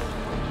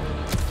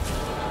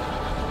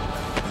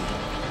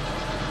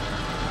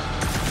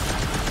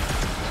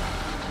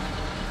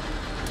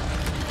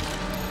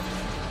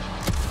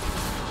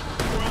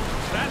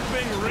 That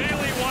thing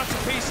really wants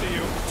a piece of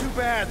you. Too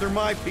bad, they're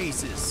my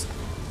pieces.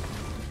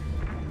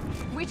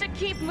 We should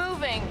keep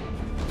moving.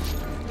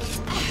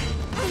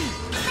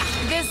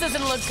 This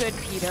doesn't look good,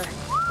 Peter.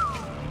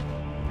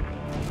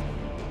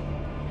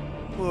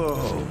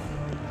 Whoa.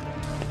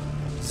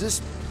 Is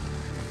this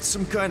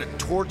some kind of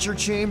torture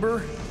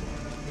chamber?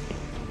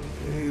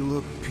 They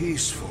look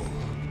peaceful.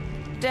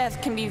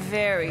 Death can be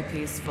very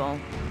peaceful.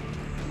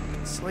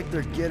 It's like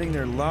they're getting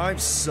their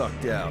lives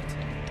sucked out.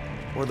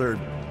 Or their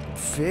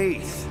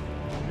faith.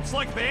 It's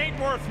like they ain't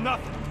worth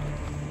nothing.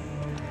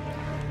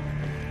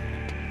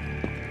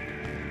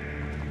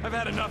 I've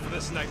had enough of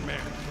this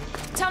nightmare.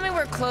 Tell me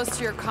we're close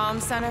to your comm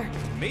center.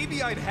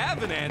 Maybe I'd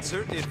have an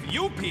answer if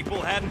you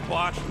people hadn't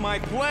botched my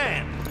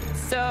plan.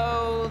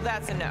 So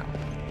that's a no.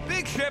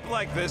 Big ship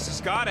like this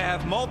has got to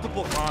have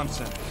multiple comm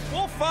centers.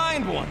 We'll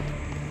find one.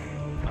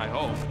 I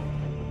hope.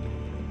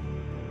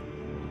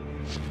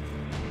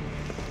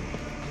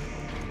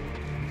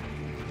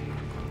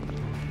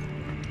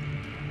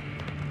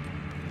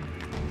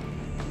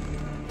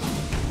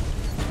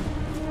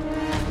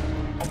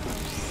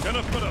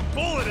 Gonna put a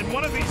bullet in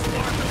one of these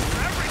largest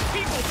for every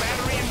people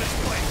battery in this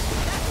place.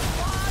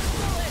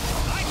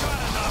 I got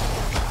enough.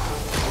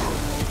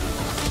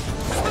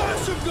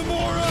 Smash him,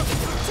 Gamora!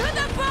 To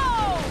the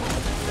bow!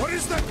 What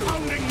is that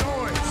pounding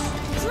noise?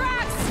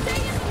 Drax,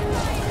 stay in the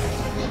light!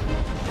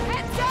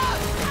 Heads up!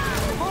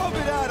 Lob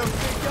it at him,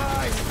 big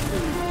guy!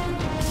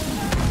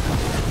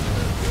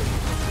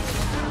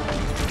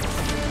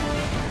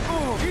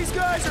 These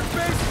guys are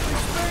basically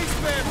space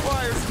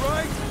vampires,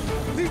 right?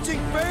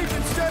 Leeching faith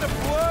instead of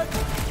blood?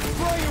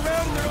 Flying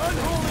around in their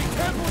unholy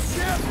temple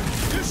ship?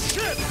 This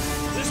ship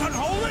is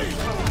unholy!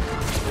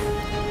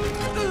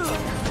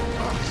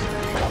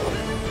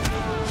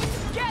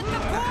 Get the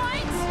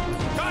point?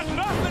 Got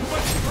nothing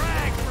but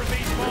drag for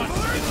these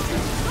monsters!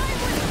 I'm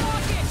with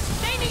Rocket!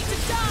 They need to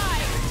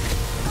die!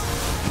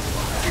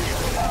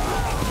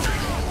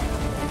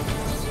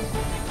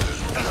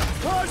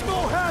 Cosmo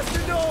has to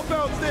know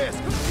about this!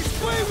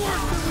 It's way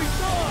worse than we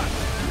thought!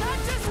 Not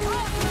just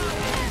Cosmo!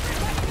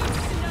 Everybody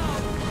needs to know!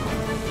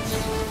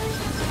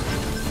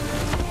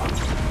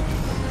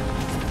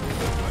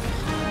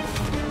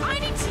 I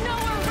need to know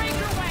where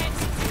Raker went!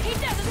 He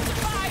doesn't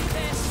survive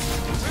this!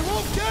 We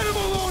won't get him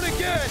alone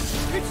again!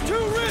 It's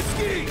too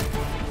risky!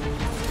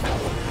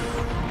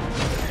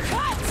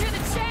 Cut to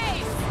the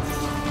chase!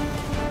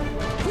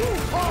 Who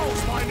calls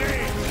my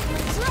name?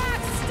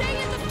 Drax, stay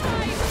in the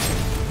fight!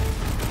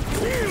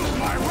 Feel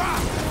my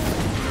rock!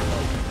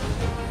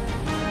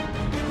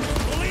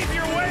 Believe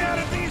your way out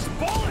of these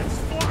bullets,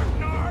 Flark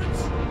Nards!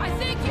 I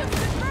think you've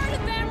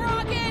converted them,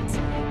 Rocket!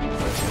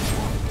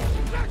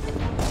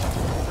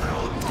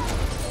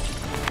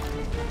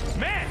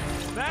 Man,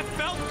 that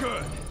felt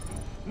good!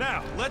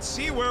 Now, let's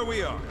see where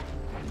we are.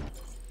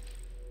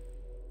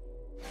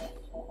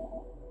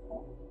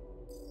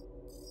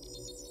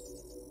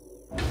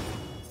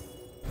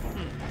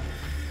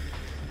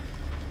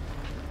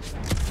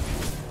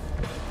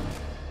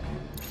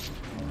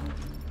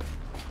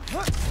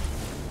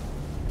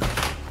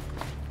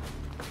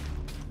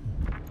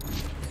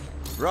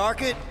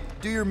 Rocket,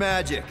 do your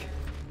magic.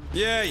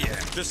 Yeah,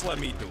 just let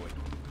me do it.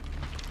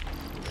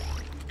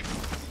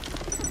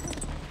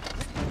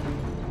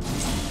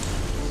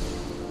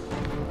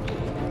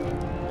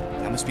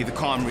 That must be the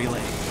comm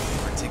relay.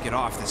 Our ticket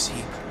off this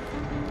heap.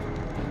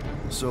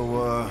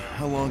 So,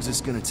 how long's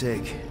this gonna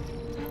take?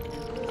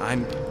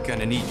 I'm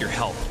gonna need your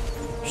help.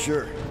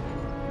 Sure.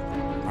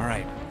 All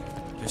right.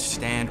 Just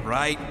stand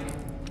right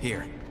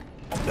here.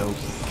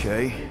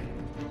 Okay.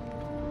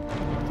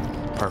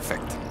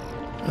 Perfect.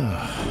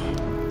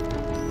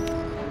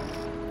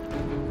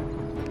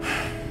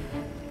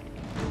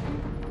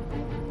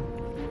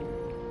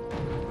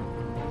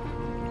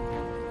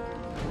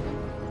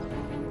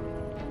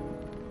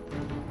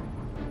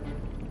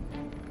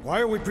 Why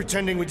are we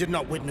pretending we did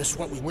not witness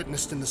what we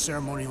witnessed in the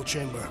ceremonial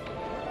chamber?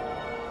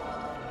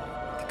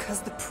 Because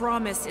the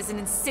promise is an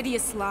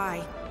insidious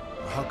lie.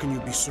 How can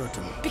you be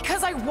certain?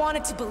 Because I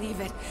wanted to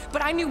believe it,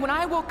 but I knew when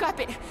I woke up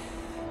it...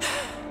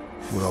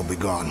 We'll all be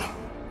gone.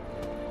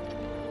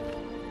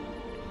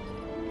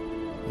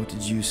 What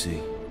did you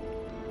see?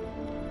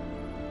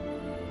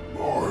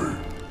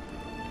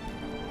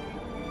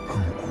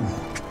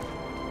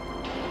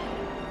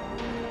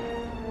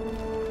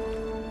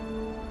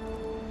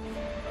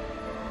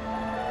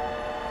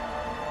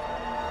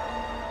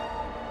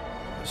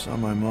 I saw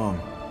my mom.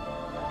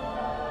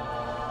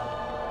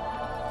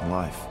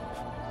 Alive.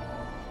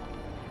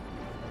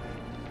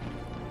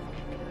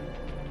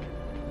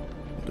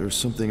 There's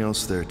something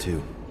else there,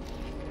 too.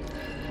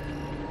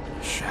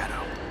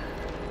 Shadow.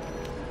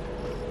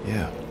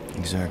 Yeah,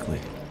 exactly.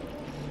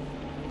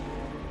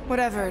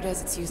 Whatever it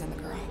is, it's using the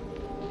girl.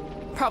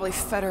 Probably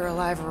fed her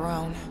alive her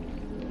own.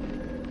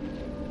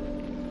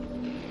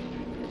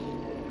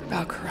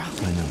 Valkyra.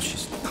 I know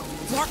she's...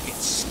 Rocket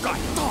Sky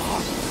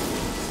Dog!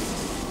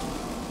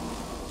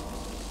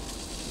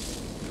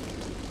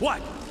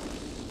 What?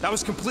 That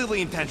was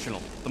completely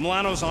intentional. The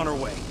Milano's on her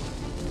way.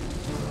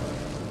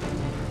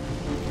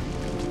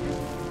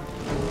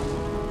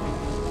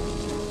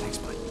 Thanks,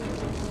 bud.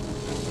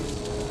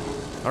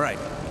 All right,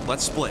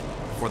 let's split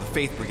before the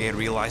Faith Brigade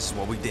realizes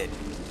what we did.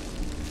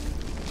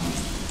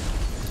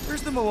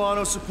 Where's the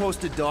Milano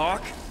supposed to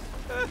dock?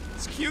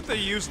 It's cute they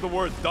used the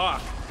word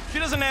dock. She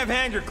doesn't have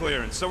hangar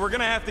clearance, so we're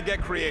gonna have to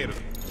get creative.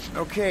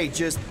 Okay,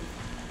 just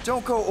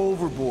don't go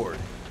overboard.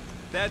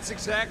 That's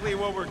exactly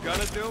what we're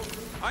gonna do.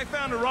 I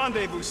found a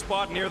rendezvous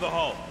spot near the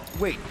hull.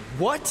 Wait,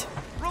 what?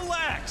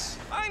 Relax.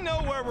 I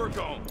know where we're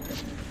going.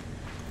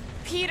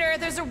 Peter,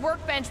 there's a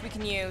workbench we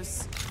can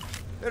use.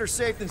 Better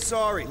safe than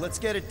sorry. Let's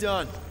get it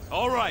done.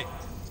 All right.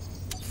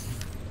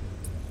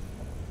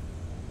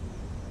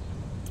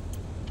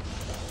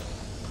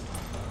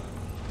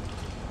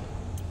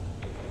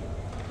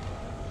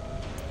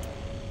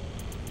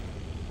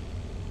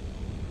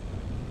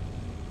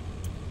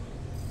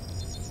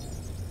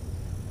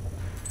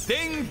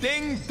 Ding,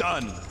 ding,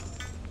 done.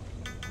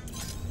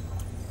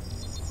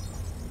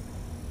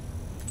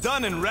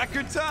 Done in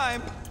record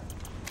time.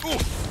 Ooh,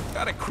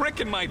 got a crick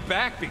in my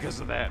back because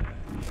of that.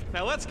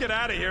 Now let's get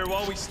out of here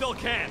while we still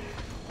can.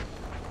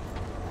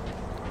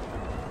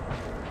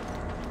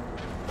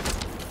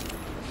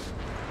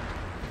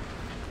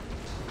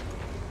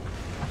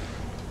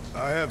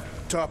 I have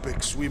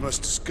topics we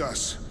must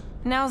discuss.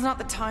 Now's not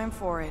the time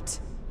for it.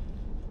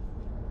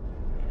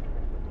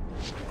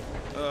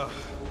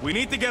 We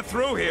need to get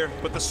through here,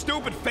 but the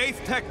stupid Faith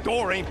Tech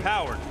door ain't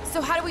powered.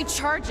 So how do we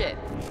charge it?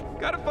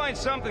 Gotta find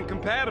something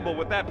compatible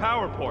with that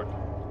power port.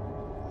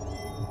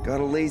 Got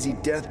a lazy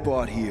death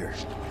bot here.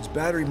 His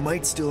battery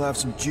might still have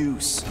some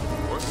juice.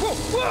 Whoa!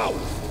 Whoa!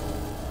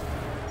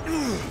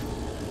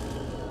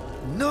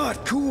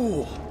 Not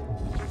cool!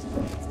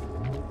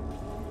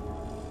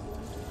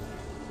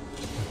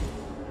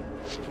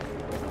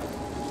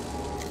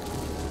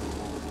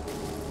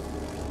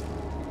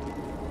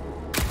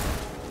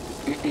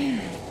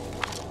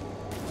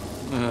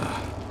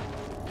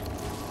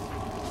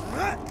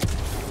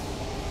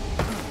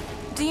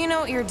 Do you know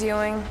what you're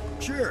doing?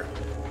 Sure.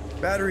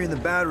 Battery in the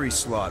battery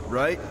slot,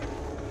 right?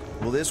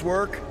 Will this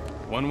work?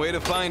 One way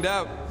to find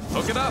out.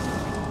 Hook it up.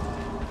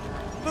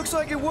 Looks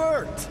like it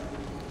worked.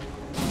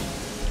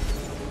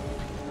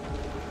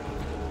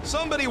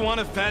 Somebody want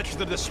to fetch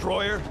the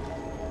destroyer?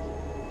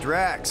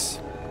 Drax,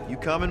 you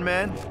coming,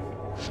 man?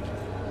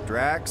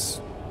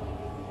 Drax?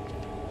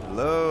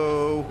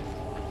 Hello?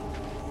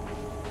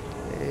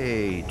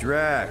 Hey,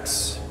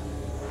 Drax.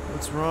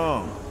 What's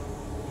wrong?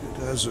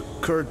 It has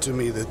occurred to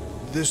me that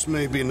this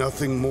may be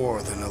nothing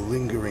more than a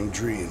lingering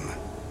dream.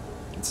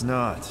 It's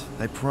not,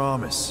 I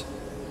promise.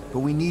 But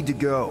we need to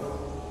go.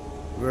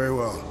 Very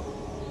well.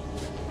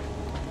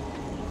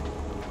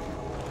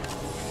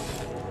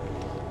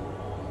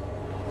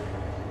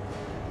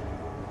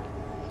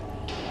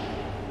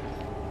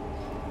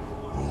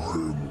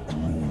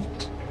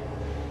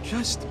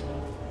 Just...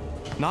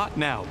 not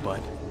now, bud.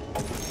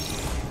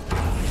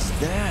 What is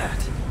that?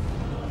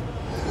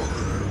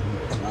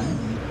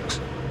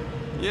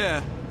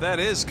 Yeah, that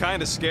is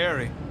kind of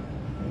scary.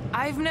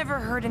 I've never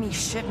heard any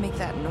ship make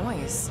that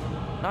noise.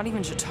 Not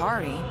even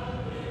Chitauri.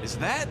 Is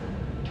that...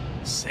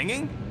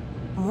 singing?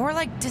 More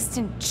like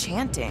distant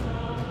chanting.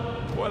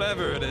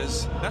 Whatever it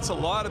is, that's a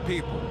lot of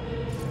people.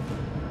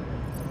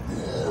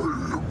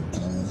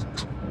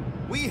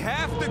 We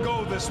have to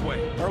go this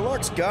way. Our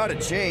luck's gotta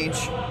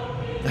change.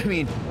 I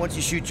mean, once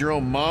you shoot your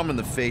own mom in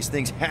the face,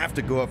 things have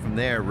to go up from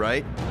there,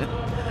 right?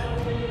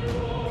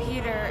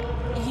 Peter,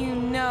 you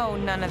know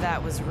none of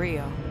that was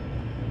real.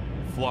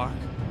 Flark,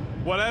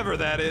 whatever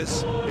that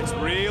is, it's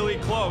really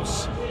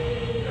close.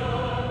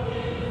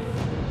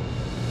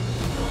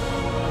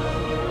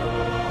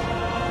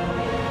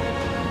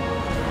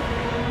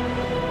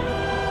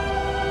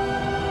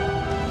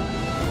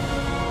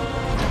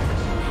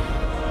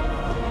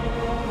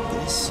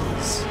 This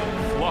is...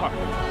 Flark.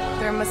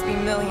 There must be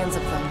millions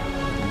of them.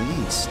 At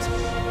least.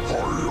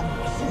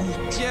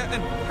 Yeah,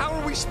 and how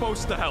are we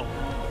supposed to help?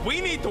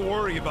 We need to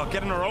worry about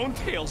getting our own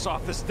tails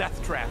off this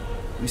death trap.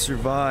 We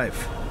survive.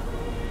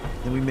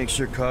 Then we make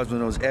sure Cosmo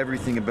knows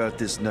everything about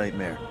this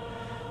nightmare.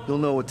 He'll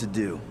know what to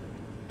do.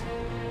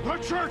 The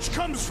church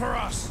comes for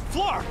us!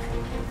 Flark!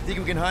 Think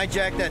we can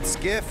hijack that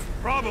skiff?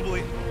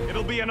 Probably.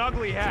 It'll be an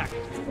ugly hack.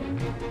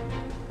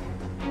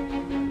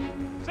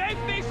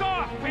 Safety's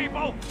off,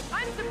 people!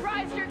 I'm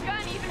surprised your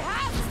gun even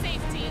has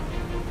safety.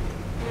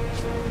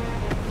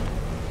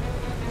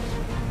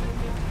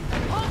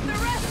 Hope the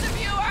rest of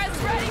you are as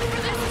ready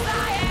for this as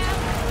I am.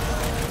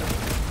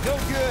 No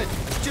good.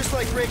 Just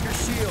like Raker's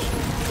shield.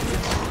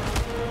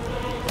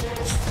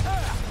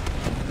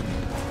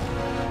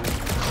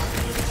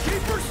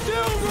 Keep her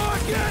still,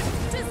 Rocket!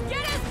 Just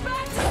get us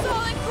back to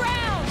solid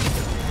ground.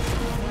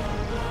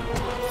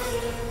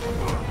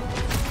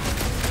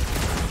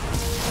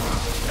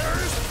 There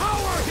is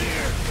power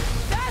here!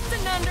 That's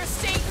an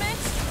understatement.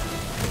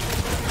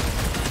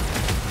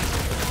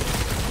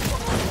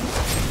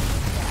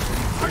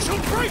 I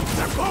shall break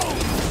their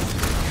bones!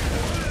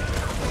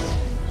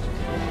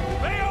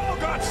 They all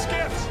got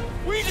skiffs!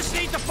 We just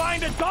need to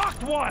find a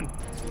docked one!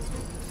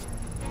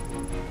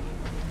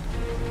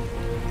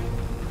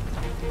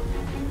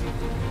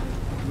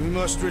 We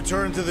must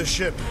return to the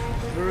ship.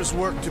 There is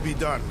work to be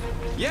done.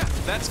 Yeah,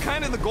 that's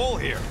kind of the goal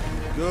here.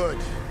 Good.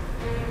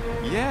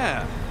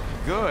 Yeah,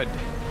 good.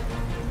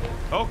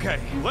 Okay,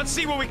 let's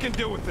see what we can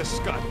do with this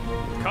scud.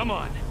 Come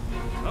on.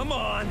 Come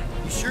on.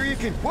 You sure you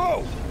can?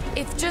 Whoa!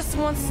 If just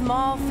one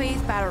small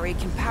faith battery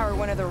can power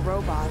one of their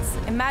robots,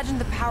 imagine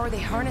the power they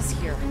harness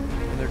here.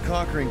 And they're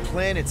conquering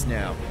planets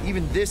now.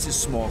 Even this is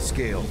small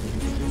scale.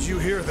 Did you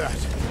hear that?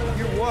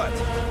 Hear what?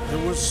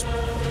 There was...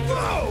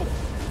 Whoa!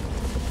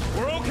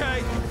 We're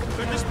okay.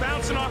 They're just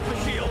bouncing off the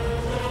shield.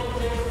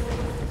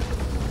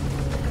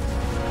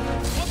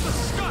 What the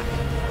scud?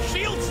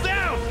 Shield's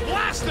down!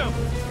 Blast them!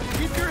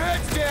 Keep your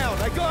heads down!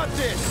 I got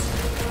this!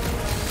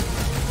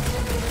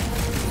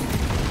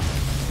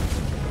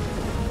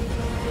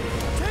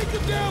 Take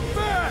them down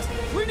fast!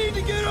 We need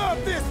to get off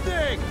this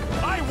thing!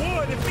 I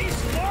would if these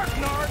Flark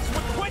nards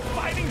would quit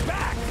fighting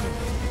back!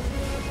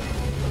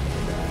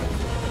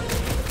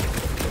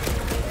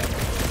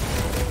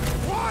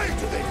 Why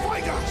do they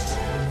fight us?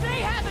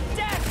 They have a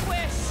death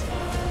wish.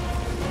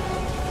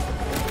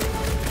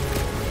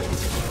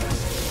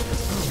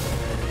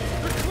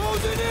 They're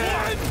closing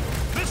in!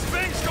 This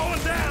thing's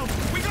going down!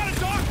 We gotta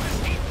dock this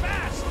heat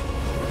fast!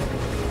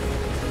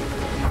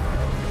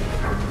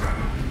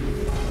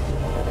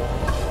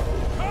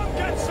 Come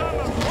get some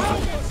of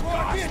Rocket's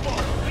gospel!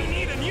 We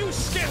need a new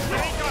skiff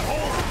that ain't got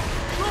holes!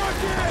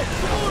 Rocket!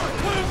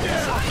 Put him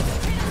down!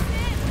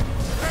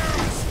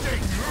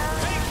 Stink!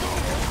 Hey,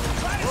 move!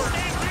 Try to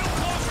stand here!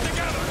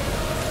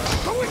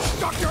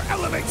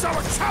 That's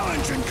our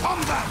challenge in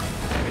combat!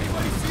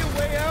 Anybody see a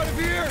way out of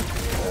here?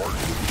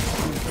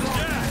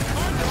 Yeah,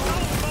 hard to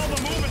tell with all the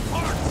moving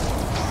parts.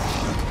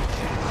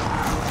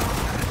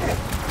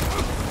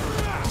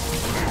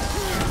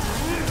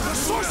 The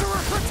sorcerer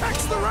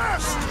protects the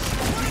rest!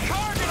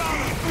 Target on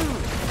him!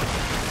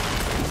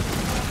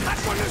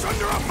 That one is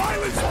under a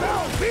violent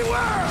spell!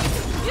 Beware!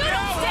 You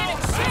don't stand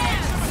a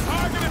chance!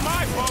 Target in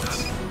my books!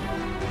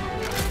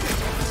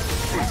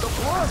 The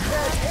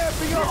blockhead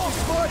amping up his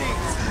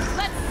buddies!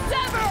 Let's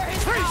sever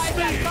his ties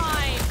and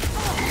mind!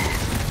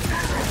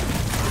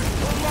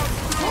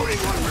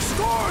 Floating one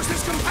restores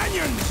his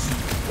companions!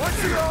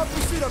 What's the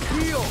opposite of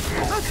heal?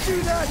 Let's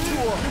do that to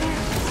him!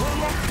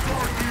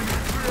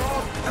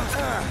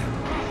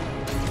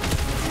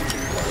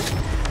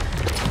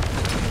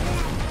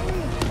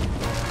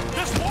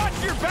 Just watch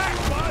your back,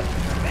 bud!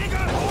 They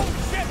got home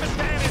ship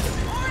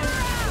advantage! Order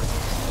out!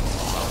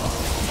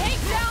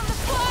 Take down the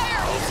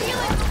flyer! He's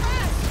healing the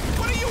rest!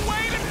 What are you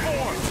waiting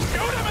for?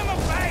 Shoot him in the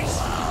face!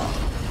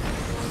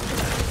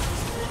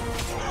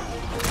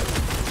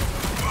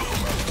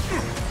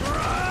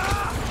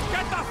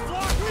 Get the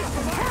flock off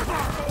the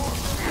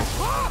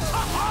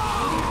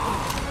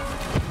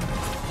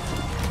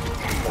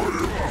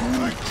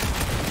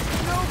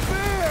No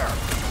fair!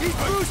 He's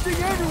boosting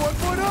everyone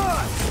but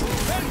us!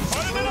 Then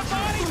put him in a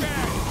body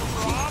bag!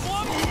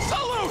 Problem?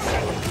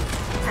 Solution!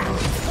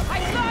 I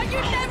thought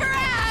you'd never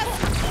ask!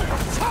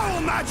 Foul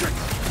magic!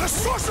 The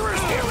sorcerer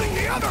is healing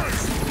the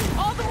others!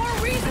 All the more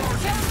reason to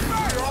kill him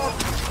first!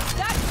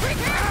 That's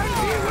pretty And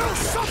he will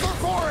suffer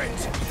for it!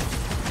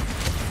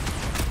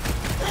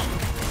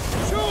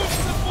 Show him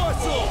some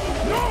muscle!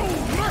 No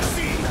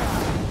mercy!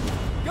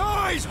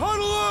 Guys,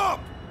 huddle up!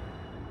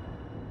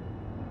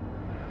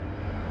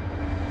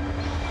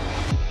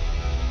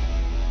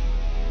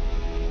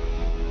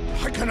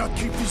 I cannot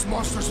keep these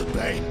monsters at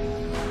bay.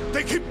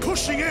 They keep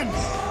pushing in.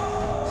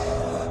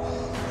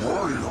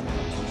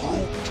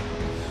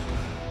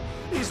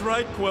 He's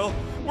right, Quill.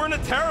 We're in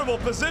a terrible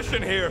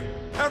position here.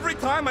 Every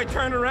time I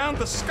turn around,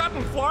 the Scut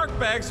and Flark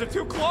bags are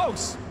too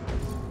close.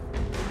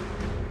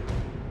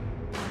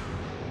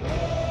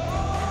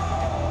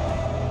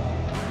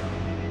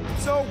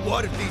 So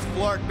what if these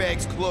Flark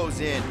bags close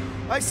in?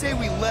 I say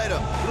we let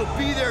them. It'll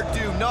be their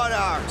doom, not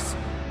ours.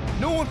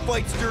 No one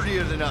fights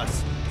dirtier than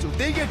us. So if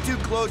they get too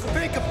close,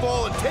 fake a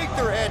fall and take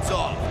their heads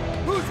off.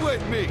 Who's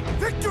with me?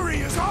 Victory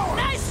is ours!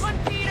 Nice one,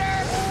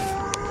 Peter!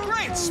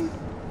 Great!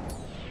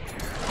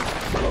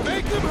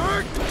 Make them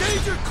hurt!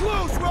 Danger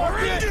close,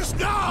 Rocket! Rangers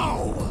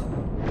now!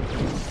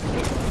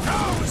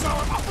 Now is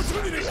our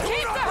opportunity! Do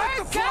Keep not the let herd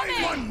the flying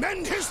coming! one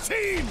mend his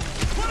team!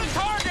 Put a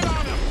target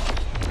on him!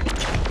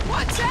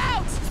 Watch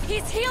out!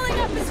 He's healing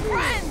up his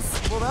friends!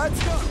 Well,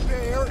 that's not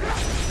fair.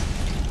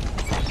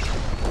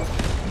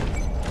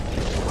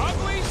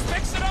 Ugly's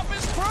fixing up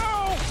his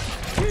crew!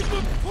 Keep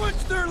them punch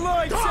their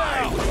lights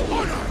out!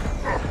 Order!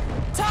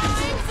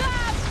 Time's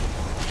up!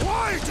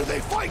 Why do they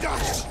fight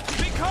us?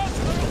 Because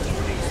we're a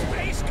loony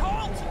space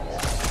cult?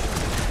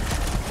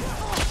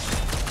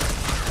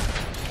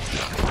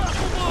 Wrap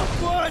them up,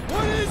 bud!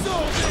 What is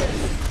all this?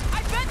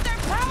 I bet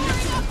they're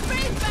powering up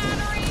space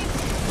batteries!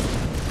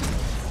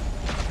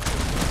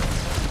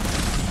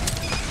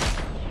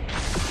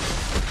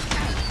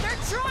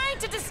 They're trying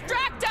to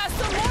distract us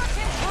so more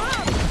can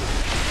come!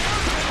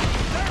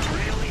 They're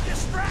really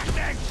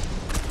distracting!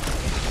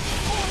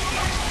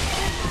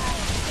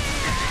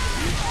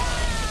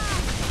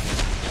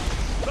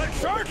 The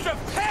Church of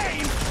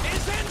Pain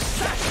is in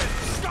session,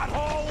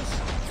 scutholes!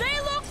 They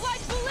look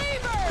like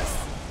believers!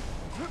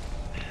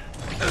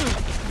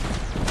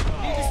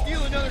 Need to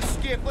steal another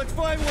skip. Let's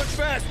find one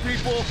fast,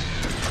 people.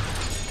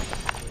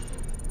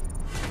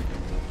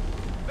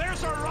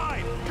 There's our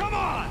ride! Come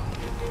on!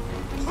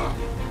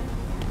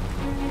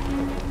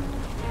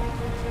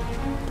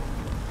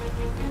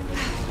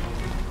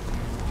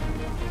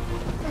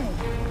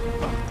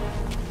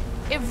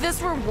 If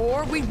this were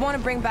war, we'd want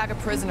to bring back a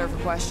prisoner for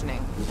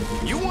questioning.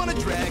 You want to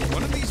drag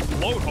one of these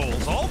float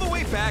holes all the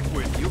way back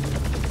with you?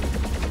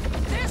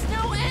 There's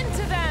no end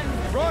to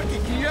them! Rocky,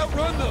 can you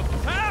outrun them?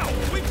 How?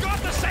 We've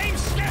got the same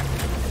skip!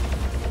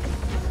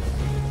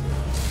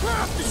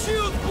 Crap, the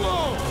shield's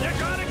blown! You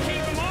gotta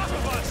keep them off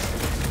of us!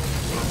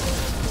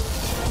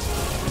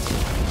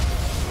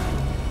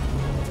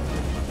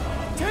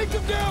 Take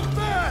them down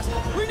fast!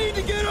 We need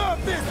to get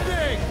off this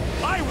thing!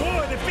 I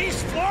would if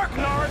these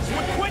Flarknards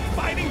would quit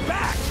fighting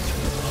back!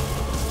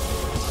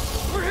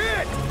 We're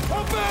hit!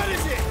 How bad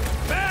is it?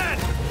 Bad!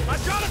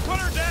 I've gotta put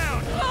her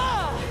down!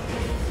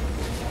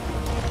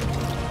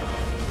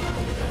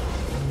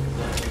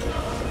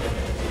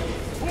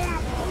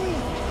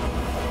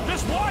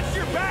 Just watch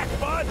your back,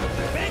 bud!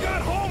 They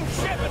got home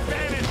ship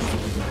advantage!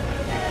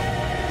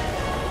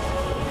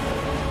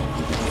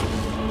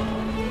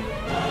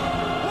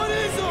 What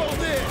is all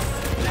this?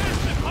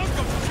 Nasty hunk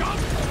of junk!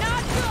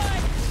 Not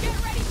good! Get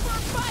ready for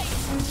a fight!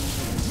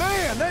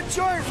 Man, that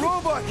giant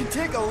robot can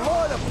take a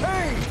lot of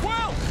pain!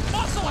 Well,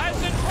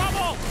 Musclehead's in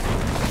trouble!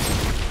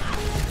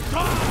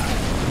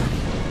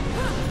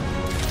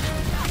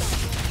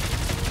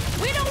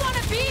 We don't want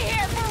to be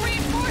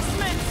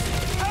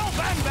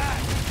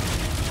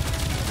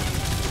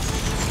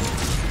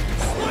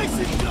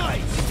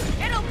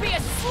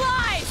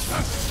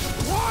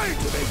Why do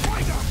they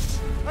fight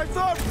us? I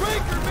thought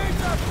Raker made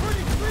that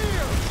pretty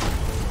clear!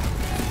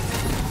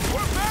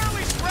 We're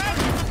barely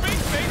scratching the big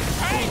thing's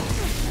tank!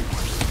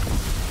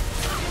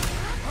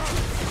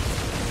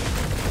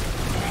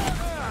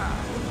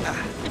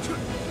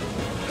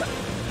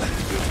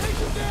 Take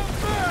him down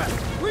fast!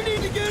 We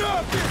need to get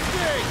off this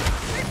thing!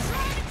 They're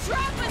trying to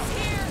trap us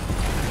here!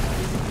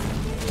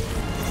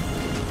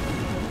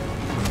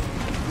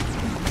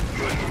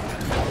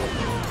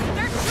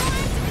 They're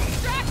trying to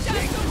distract us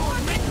so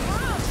more get through!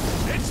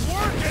 It's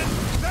working!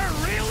 They're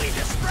really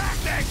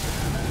distracting!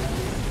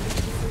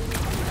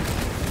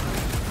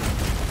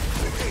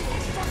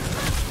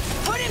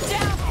 Put him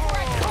down before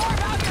I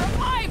carve out your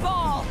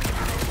eyeball!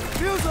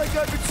 Feels like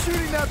I've been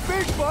shooting that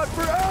big spot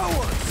for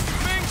hours!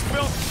 Things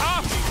built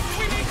coffee!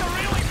 We need to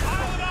really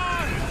pile it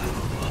on!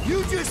 You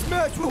just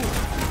messed with...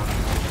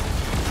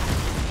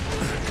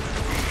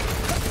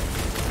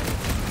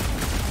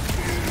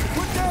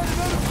 Put down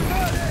another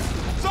fanatic!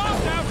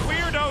 Soft out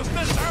weirdos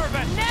deserve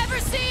it! Never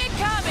see it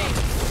coming!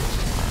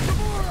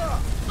 Gamora!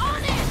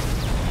 On it!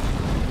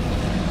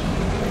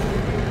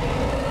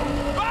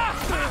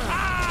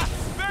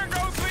 There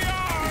goes the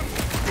arm!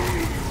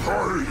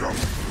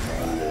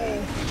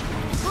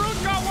 Groot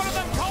got one of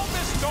them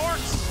cultist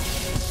dorks!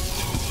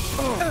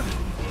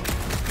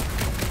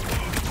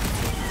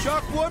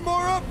 Chuck one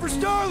more up for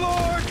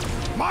Star-Lord!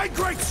 My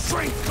great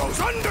strength goes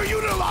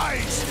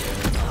underutilized!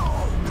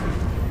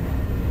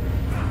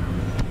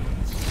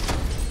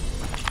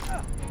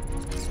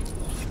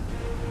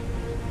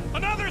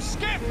 Another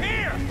skip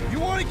here! You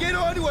want to get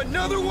onto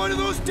another one of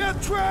those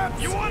death traps?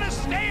 You want to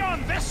stay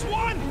on this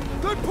one?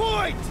 Good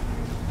point!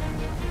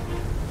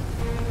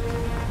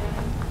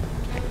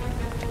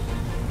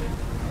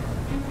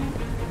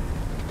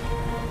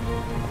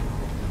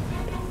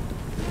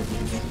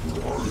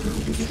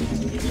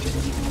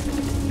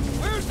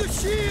 Where's the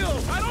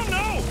shield? I don't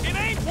know! It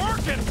ain't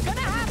working!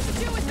 Gonna have to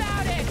do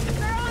without it!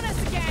 They're on us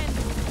again!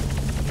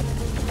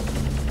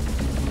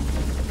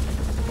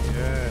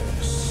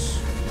 Yes.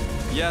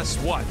 Yes,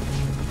 what?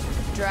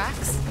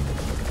 Drax?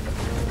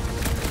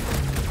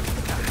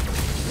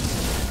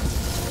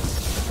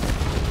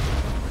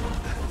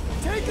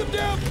 Take him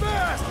down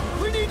fast!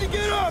 We need to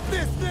get off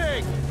this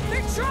thing!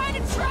 They're trying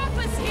to trap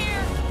us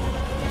here!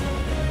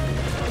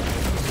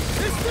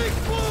 This thing's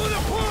falling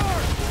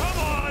apart! Come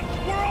on!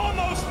 We're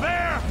almost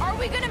there! Are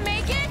we gonna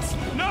make it?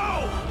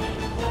 No!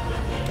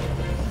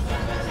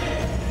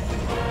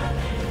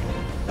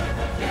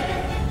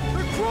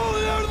 They're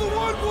crawling out of the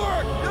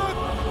woodwork!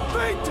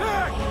 Fate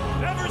tech!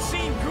 Never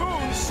seen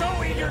goons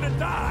so eager to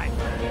die!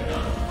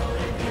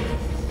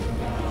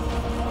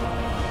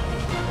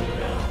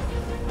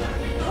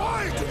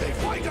 Why do they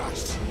fight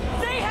us?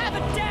 They have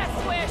a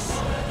death wish!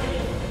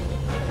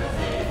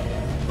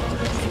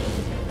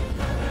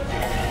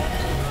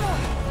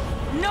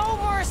 No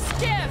more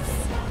skiffs!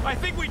 I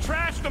think we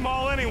trashed them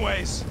all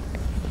anyways.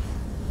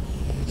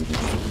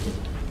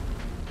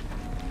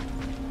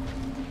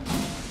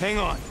 Hang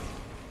on.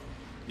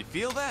 You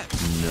feel that?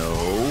 No.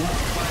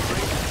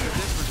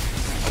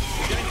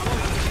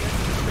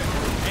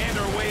 And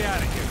our way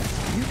out of here.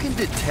 You can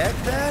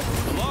detect that?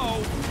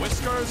 Hello?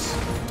 Whiskers?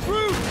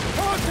 Groot!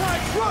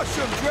 Anti-crush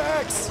him,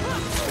 Drax!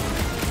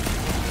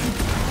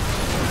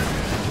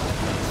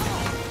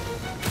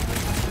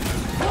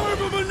 Carve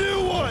him a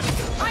new one!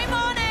 I'm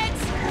on it!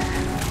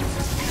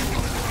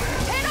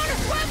 Head on a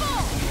swivel!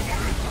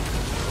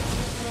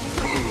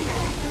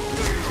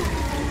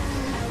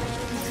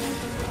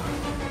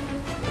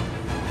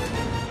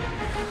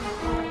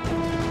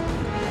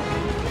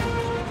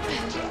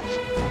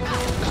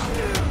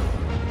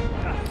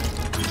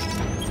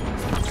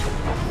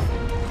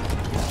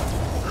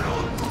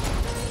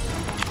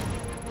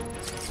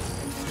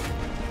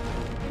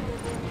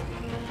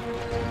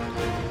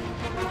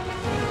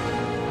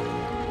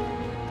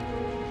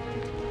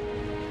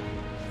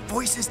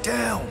 Voices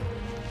down!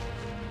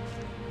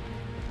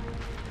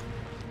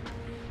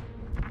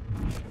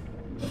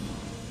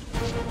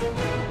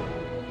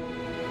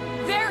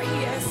 There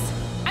he is!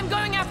 I'm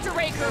going after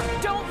Raker.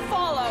 Don't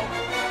follow!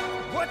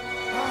 What?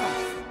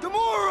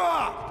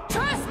 Gamora!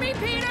 Trust me,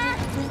 Peter!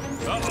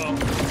 Uh-oh.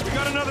 We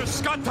got another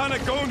scut ton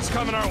of goons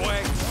coming our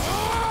way.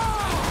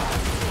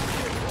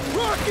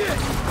 Rocket!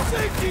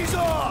 Safety's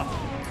off!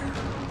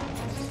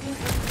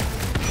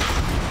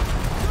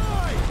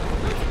 Guys,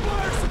 let's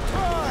fire some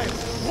time!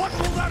 What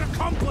will that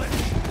accomplish?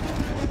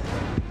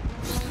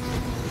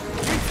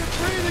 Keep the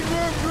breathing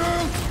room,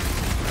 Groot!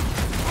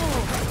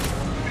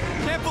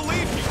 Can't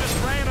believe she just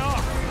ran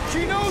off.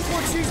 She knows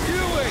what she's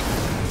doing!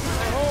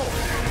 Oh!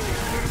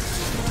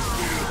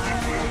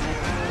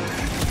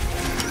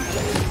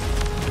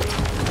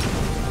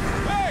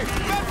 Hey,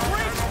 that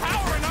freak's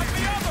powering up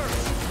the others!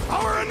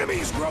 Our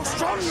enemies grow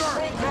stronger!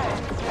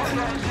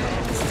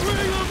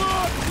 String them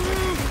up,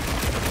 Groot!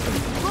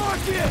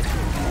 Rocket!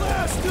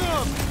 Blast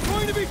them!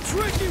 Going to be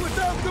tricky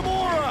without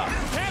Gamora!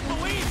 Can't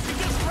believe she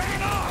just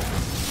ran off!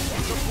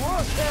 The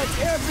Frostman's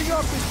amping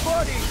up his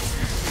buddies!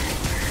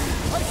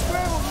 I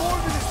scrambled more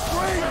than a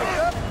strain with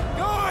them!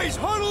 Guys,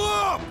 huddle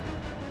up!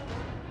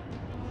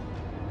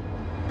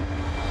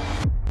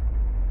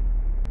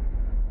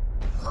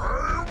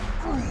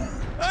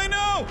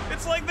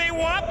 It's like they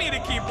want me to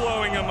keep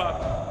blowing them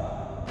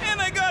up. And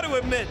I gotta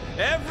admit,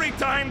 every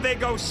time they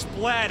go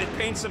splat, it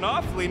paints an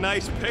awfully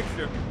nice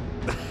picture.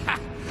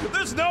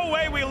 There's no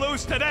way we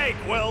lose today,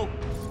 Quill.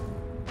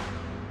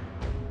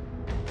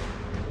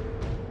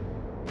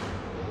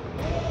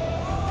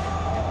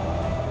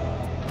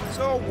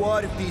 So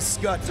what if these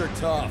scuts are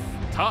tough?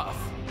 Tough?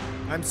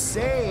 I'm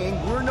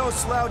saying we're no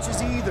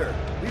slouches either.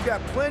 We've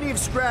got plenty of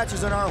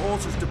scratches on our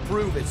holsters to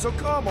prove it, so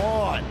come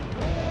on.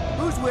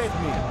 Who's with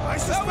me? I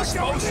suspect that was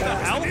supposed to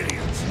help.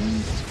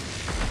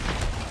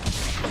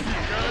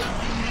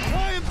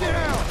 Tie him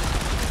down!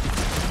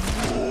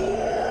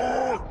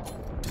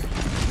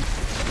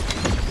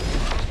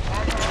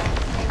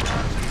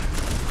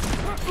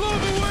 Blow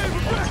the way!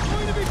 We're back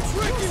going to be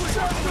tricky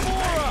without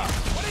Gamora!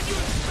 What did you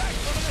expect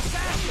from an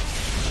assassin?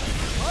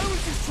 I was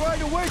just trying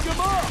to wake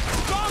him up!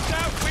 Dogged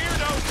out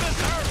weirdos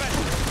deserve it!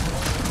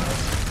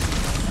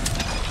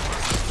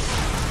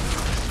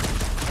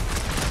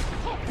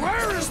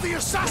 Where is the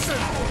assassin?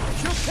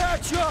 She'll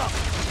catch up!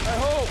 I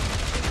hope!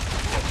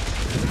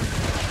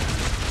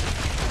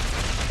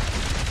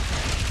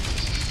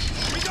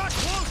 We got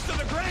close to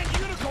the Grand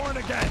Unicorn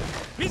again!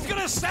 He's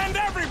gonna send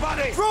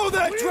everybody! Throw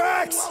that,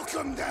 Drax!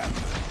 Welcome them!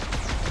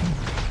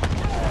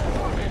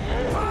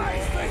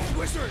 Pie-faced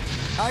wizard!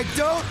 I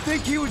don't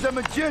think he was a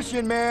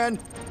magician, man!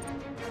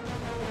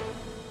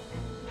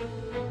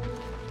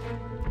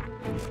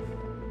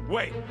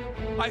 Wait,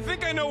 I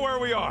think I know where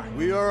we are.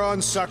 We are on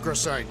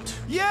Sacrosanct.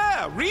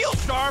 Yeah, real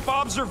sharp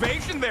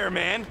observation there,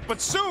 man. But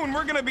soon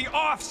we're gonna be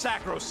off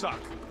Sacrosuck.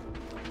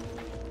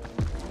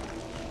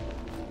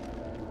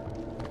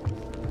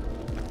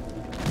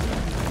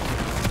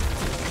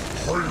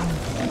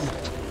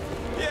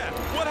 Yeah,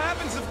 what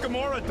happens if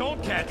Gamora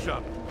don't catch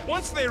up?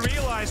 Once they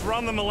realize we're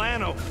on the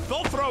Milano,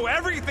 they'll throw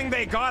everything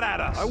they got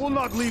at us. I will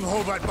not leave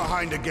Hovat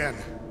behind again.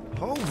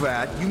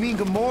 Hovat? You mean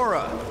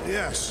Gamora?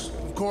 Yes,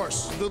 of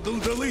course. The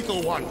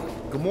lethal one.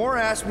 Gamora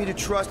asked me to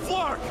trust...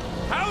 Flark!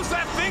 How's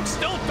that thing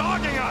still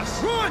dogging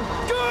us? Run!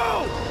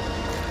 Go!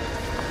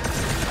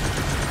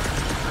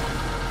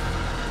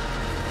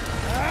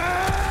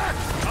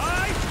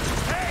 I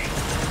hate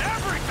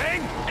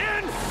everything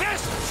in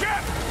this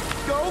ship!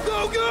 Go,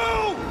 go,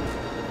 go!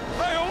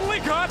 I only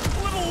got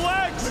little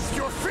legs! Lift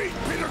your feet,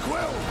 Peter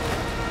Quill!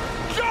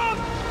 Jump!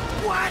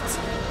 What?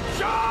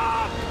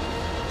 Jump!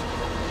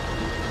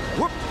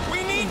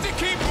 We need to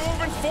keep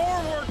moving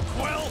forward,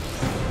 Quill!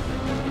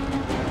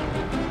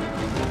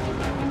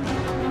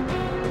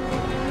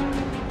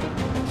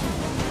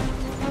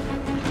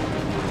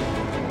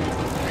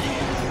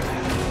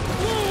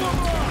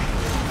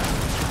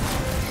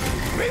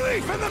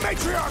 Belief in the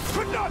Matriarch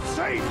could not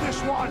save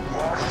this one!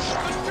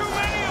 There's too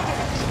many of them!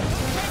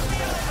 Take the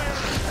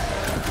elevator!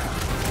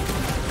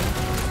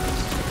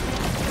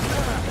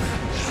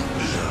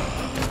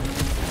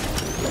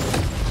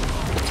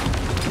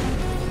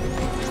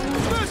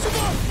 Smash him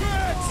up,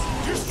 Drax!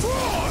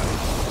 Destroy!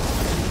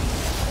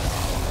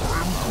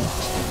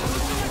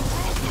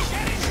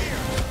 Get in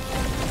here!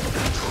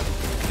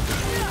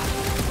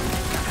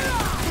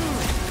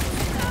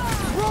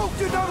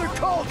 Roped another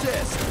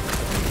cultist!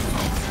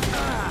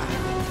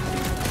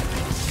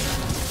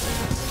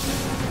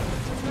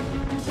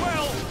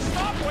 Well,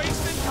 stop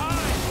wasting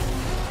time!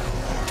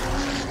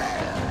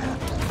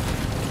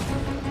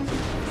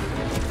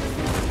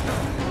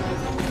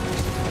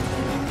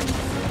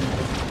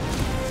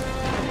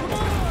 Come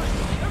on!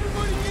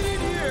 Everybody get in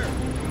here!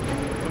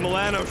 The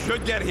Milano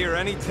should get here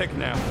any tick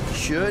now.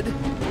 Should?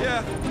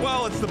 Yeah,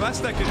 well, it's the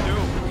best I can do.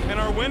 And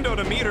our window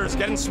to meet her is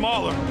getting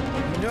smaller.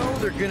 You know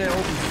they're gonna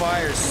open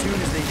fire as soon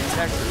as they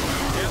detect her.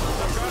 Yeah,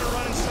 I've got to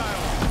run in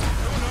silence.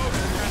 Who knows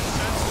what kind of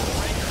sense the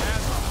Ranger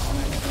has on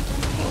us?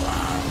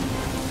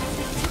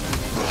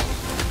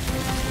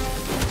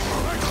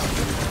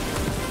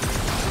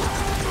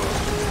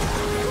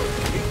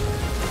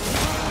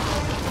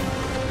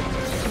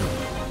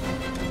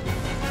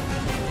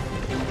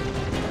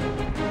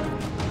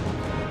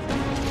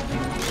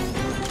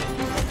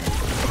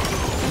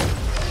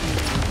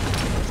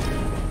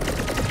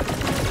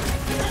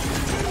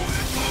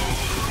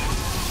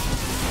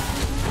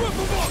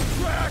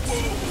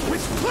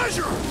 With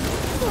pleasure!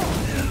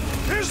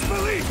 His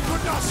belief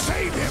could not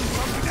save him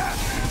from death!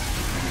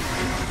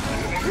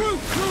 Root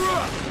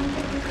corrupt!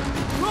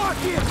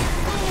 Rocket!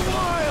 Go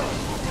wild!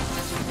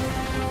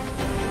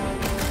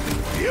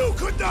 You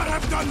could not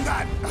have done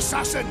that,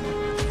 assassin!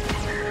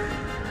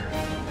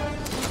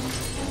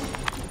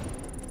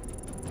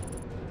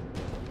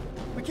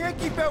 We can't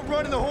keep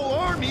outrunning the whole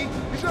army!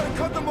 We gotta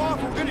cut them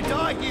off or we're gonna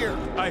die here!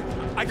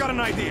 I got an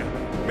idea.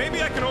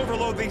 Maybe I can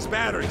overload these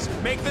batteries.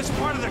 Make this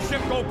part of the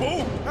ship go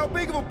boom. How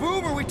big of a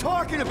boom are we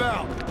talking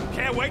about?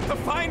 Can't wait to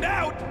find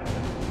out.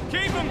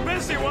 Keep them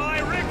busy while I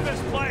rig this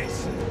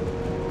place.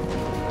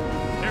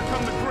 Here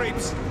come the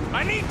creeps.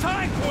 I need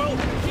time, Quill.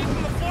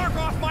 Keeping the Flark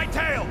off my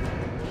tail.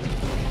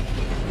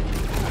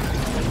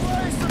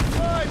 Buy some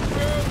time,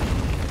 bro!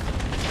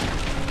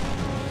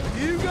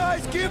 You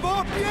guys give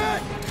up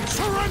yet?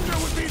 Surrender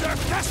would be their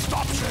best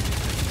option!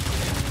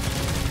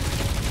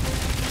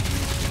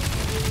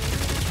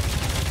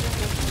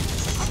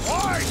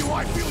 Why do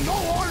I feel no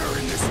honor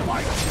in this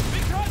fight?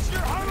 Because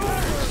you're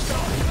hungover!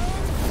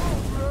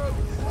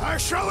 I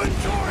shall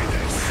enjoy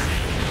this!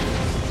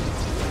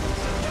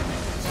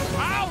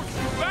 Ouch!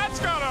 That's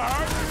gotta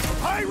hurt!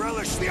 I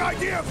relish the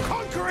idea of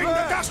conquering the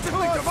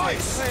dastardly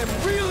device! I am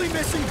really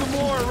missing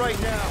Gamora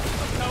right now.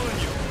 I'm telling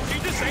you, she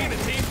just ain't a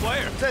team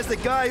player. Says the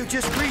guy who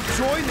just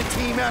rejoined the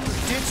team after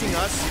ditching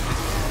us.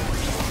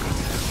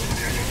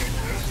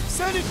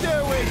 Send it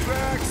their way,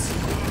 Drax.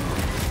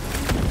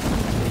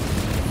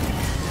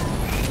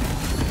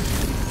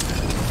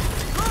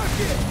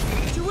 Rocket!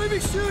 Should we be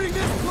shooting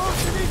this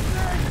close to these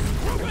things?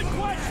 Good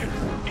question.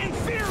 In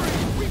theory,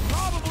 we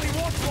probably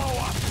won't blow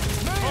up.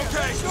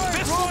 Okay,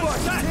 this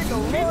one's set. Keep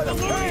the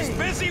loonies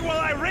busy while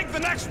I rig the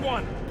next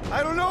one.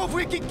 I don't know if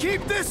we can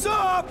keep this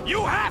up.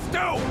 You have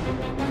to!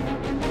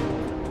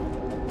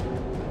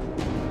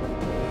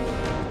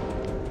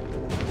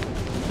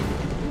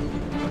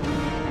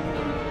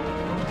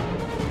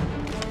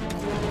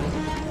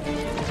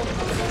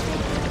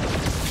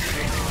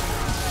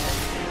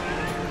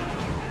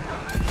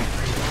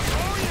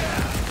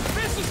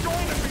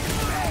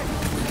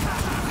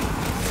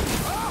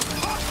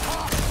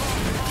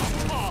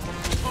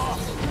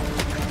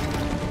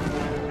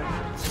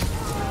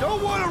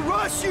 Don't want to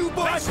rush you,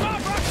 but...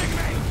 Stop rushing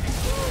me!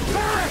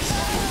 Perish!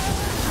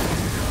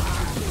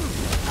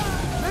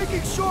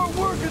 Making short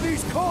work of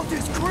these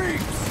cultist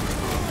creeps!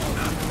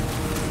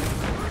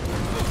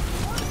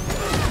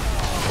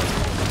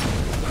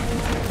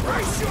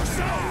 Brace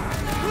yourself!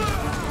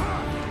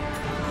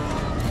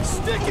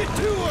 Stick it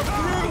to him,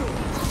 Groot!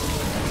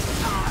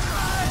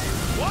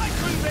 Why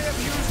couldn't they have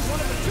used one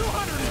of the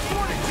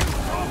 242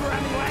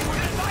 programming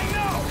languages I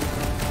know?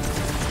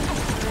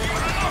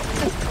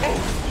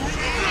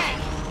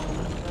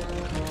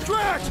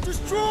 Drax,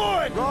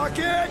 destroyed!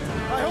 Rocket,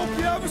 I hope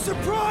you have a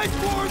surprise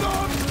for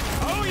them!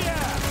 Oh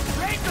yeah!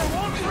 Baker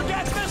won't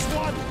forget this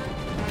one!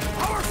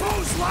 Our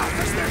foes laugh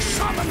as their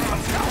shaman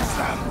compels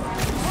them!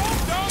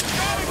 Don't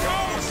gotta go!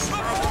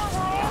 Before we're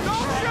all...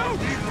 Don't shoot!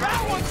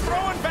 That one's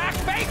throwing back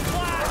fake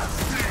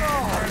blasts!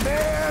 Oh,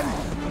 man!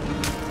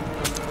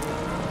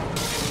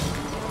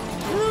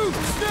 Groot,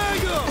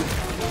 snag him!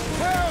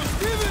 Harold,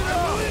 give it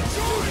up!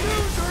 Two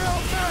dudes are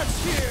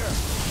outmatched here!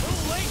 A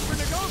little late for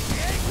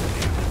negotiation.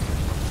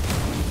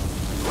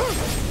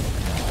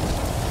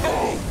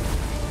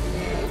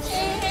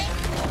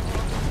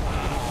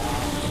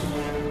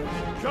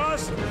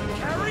 Just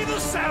carry the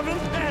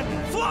 7th and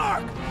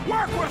Flark!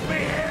 Work with me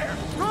here!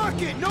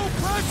 Rocket, no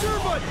pressure,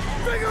 but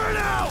figure it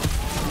out!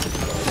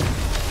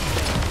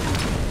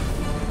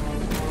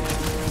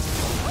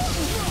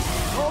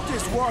 I'll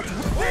just watch.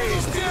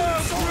 These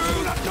dudes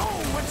do not know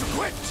when to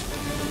quit!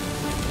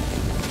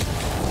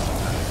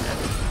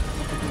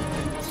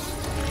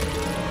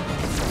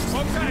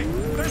 Okay,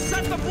 they're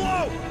set to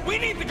blow! We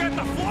need to get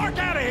the Flark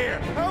out of here!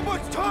 How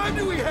much time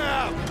do we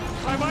have?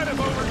 I might have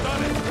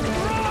overdone it.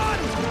 Run!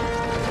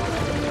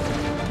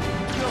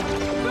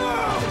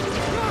 No!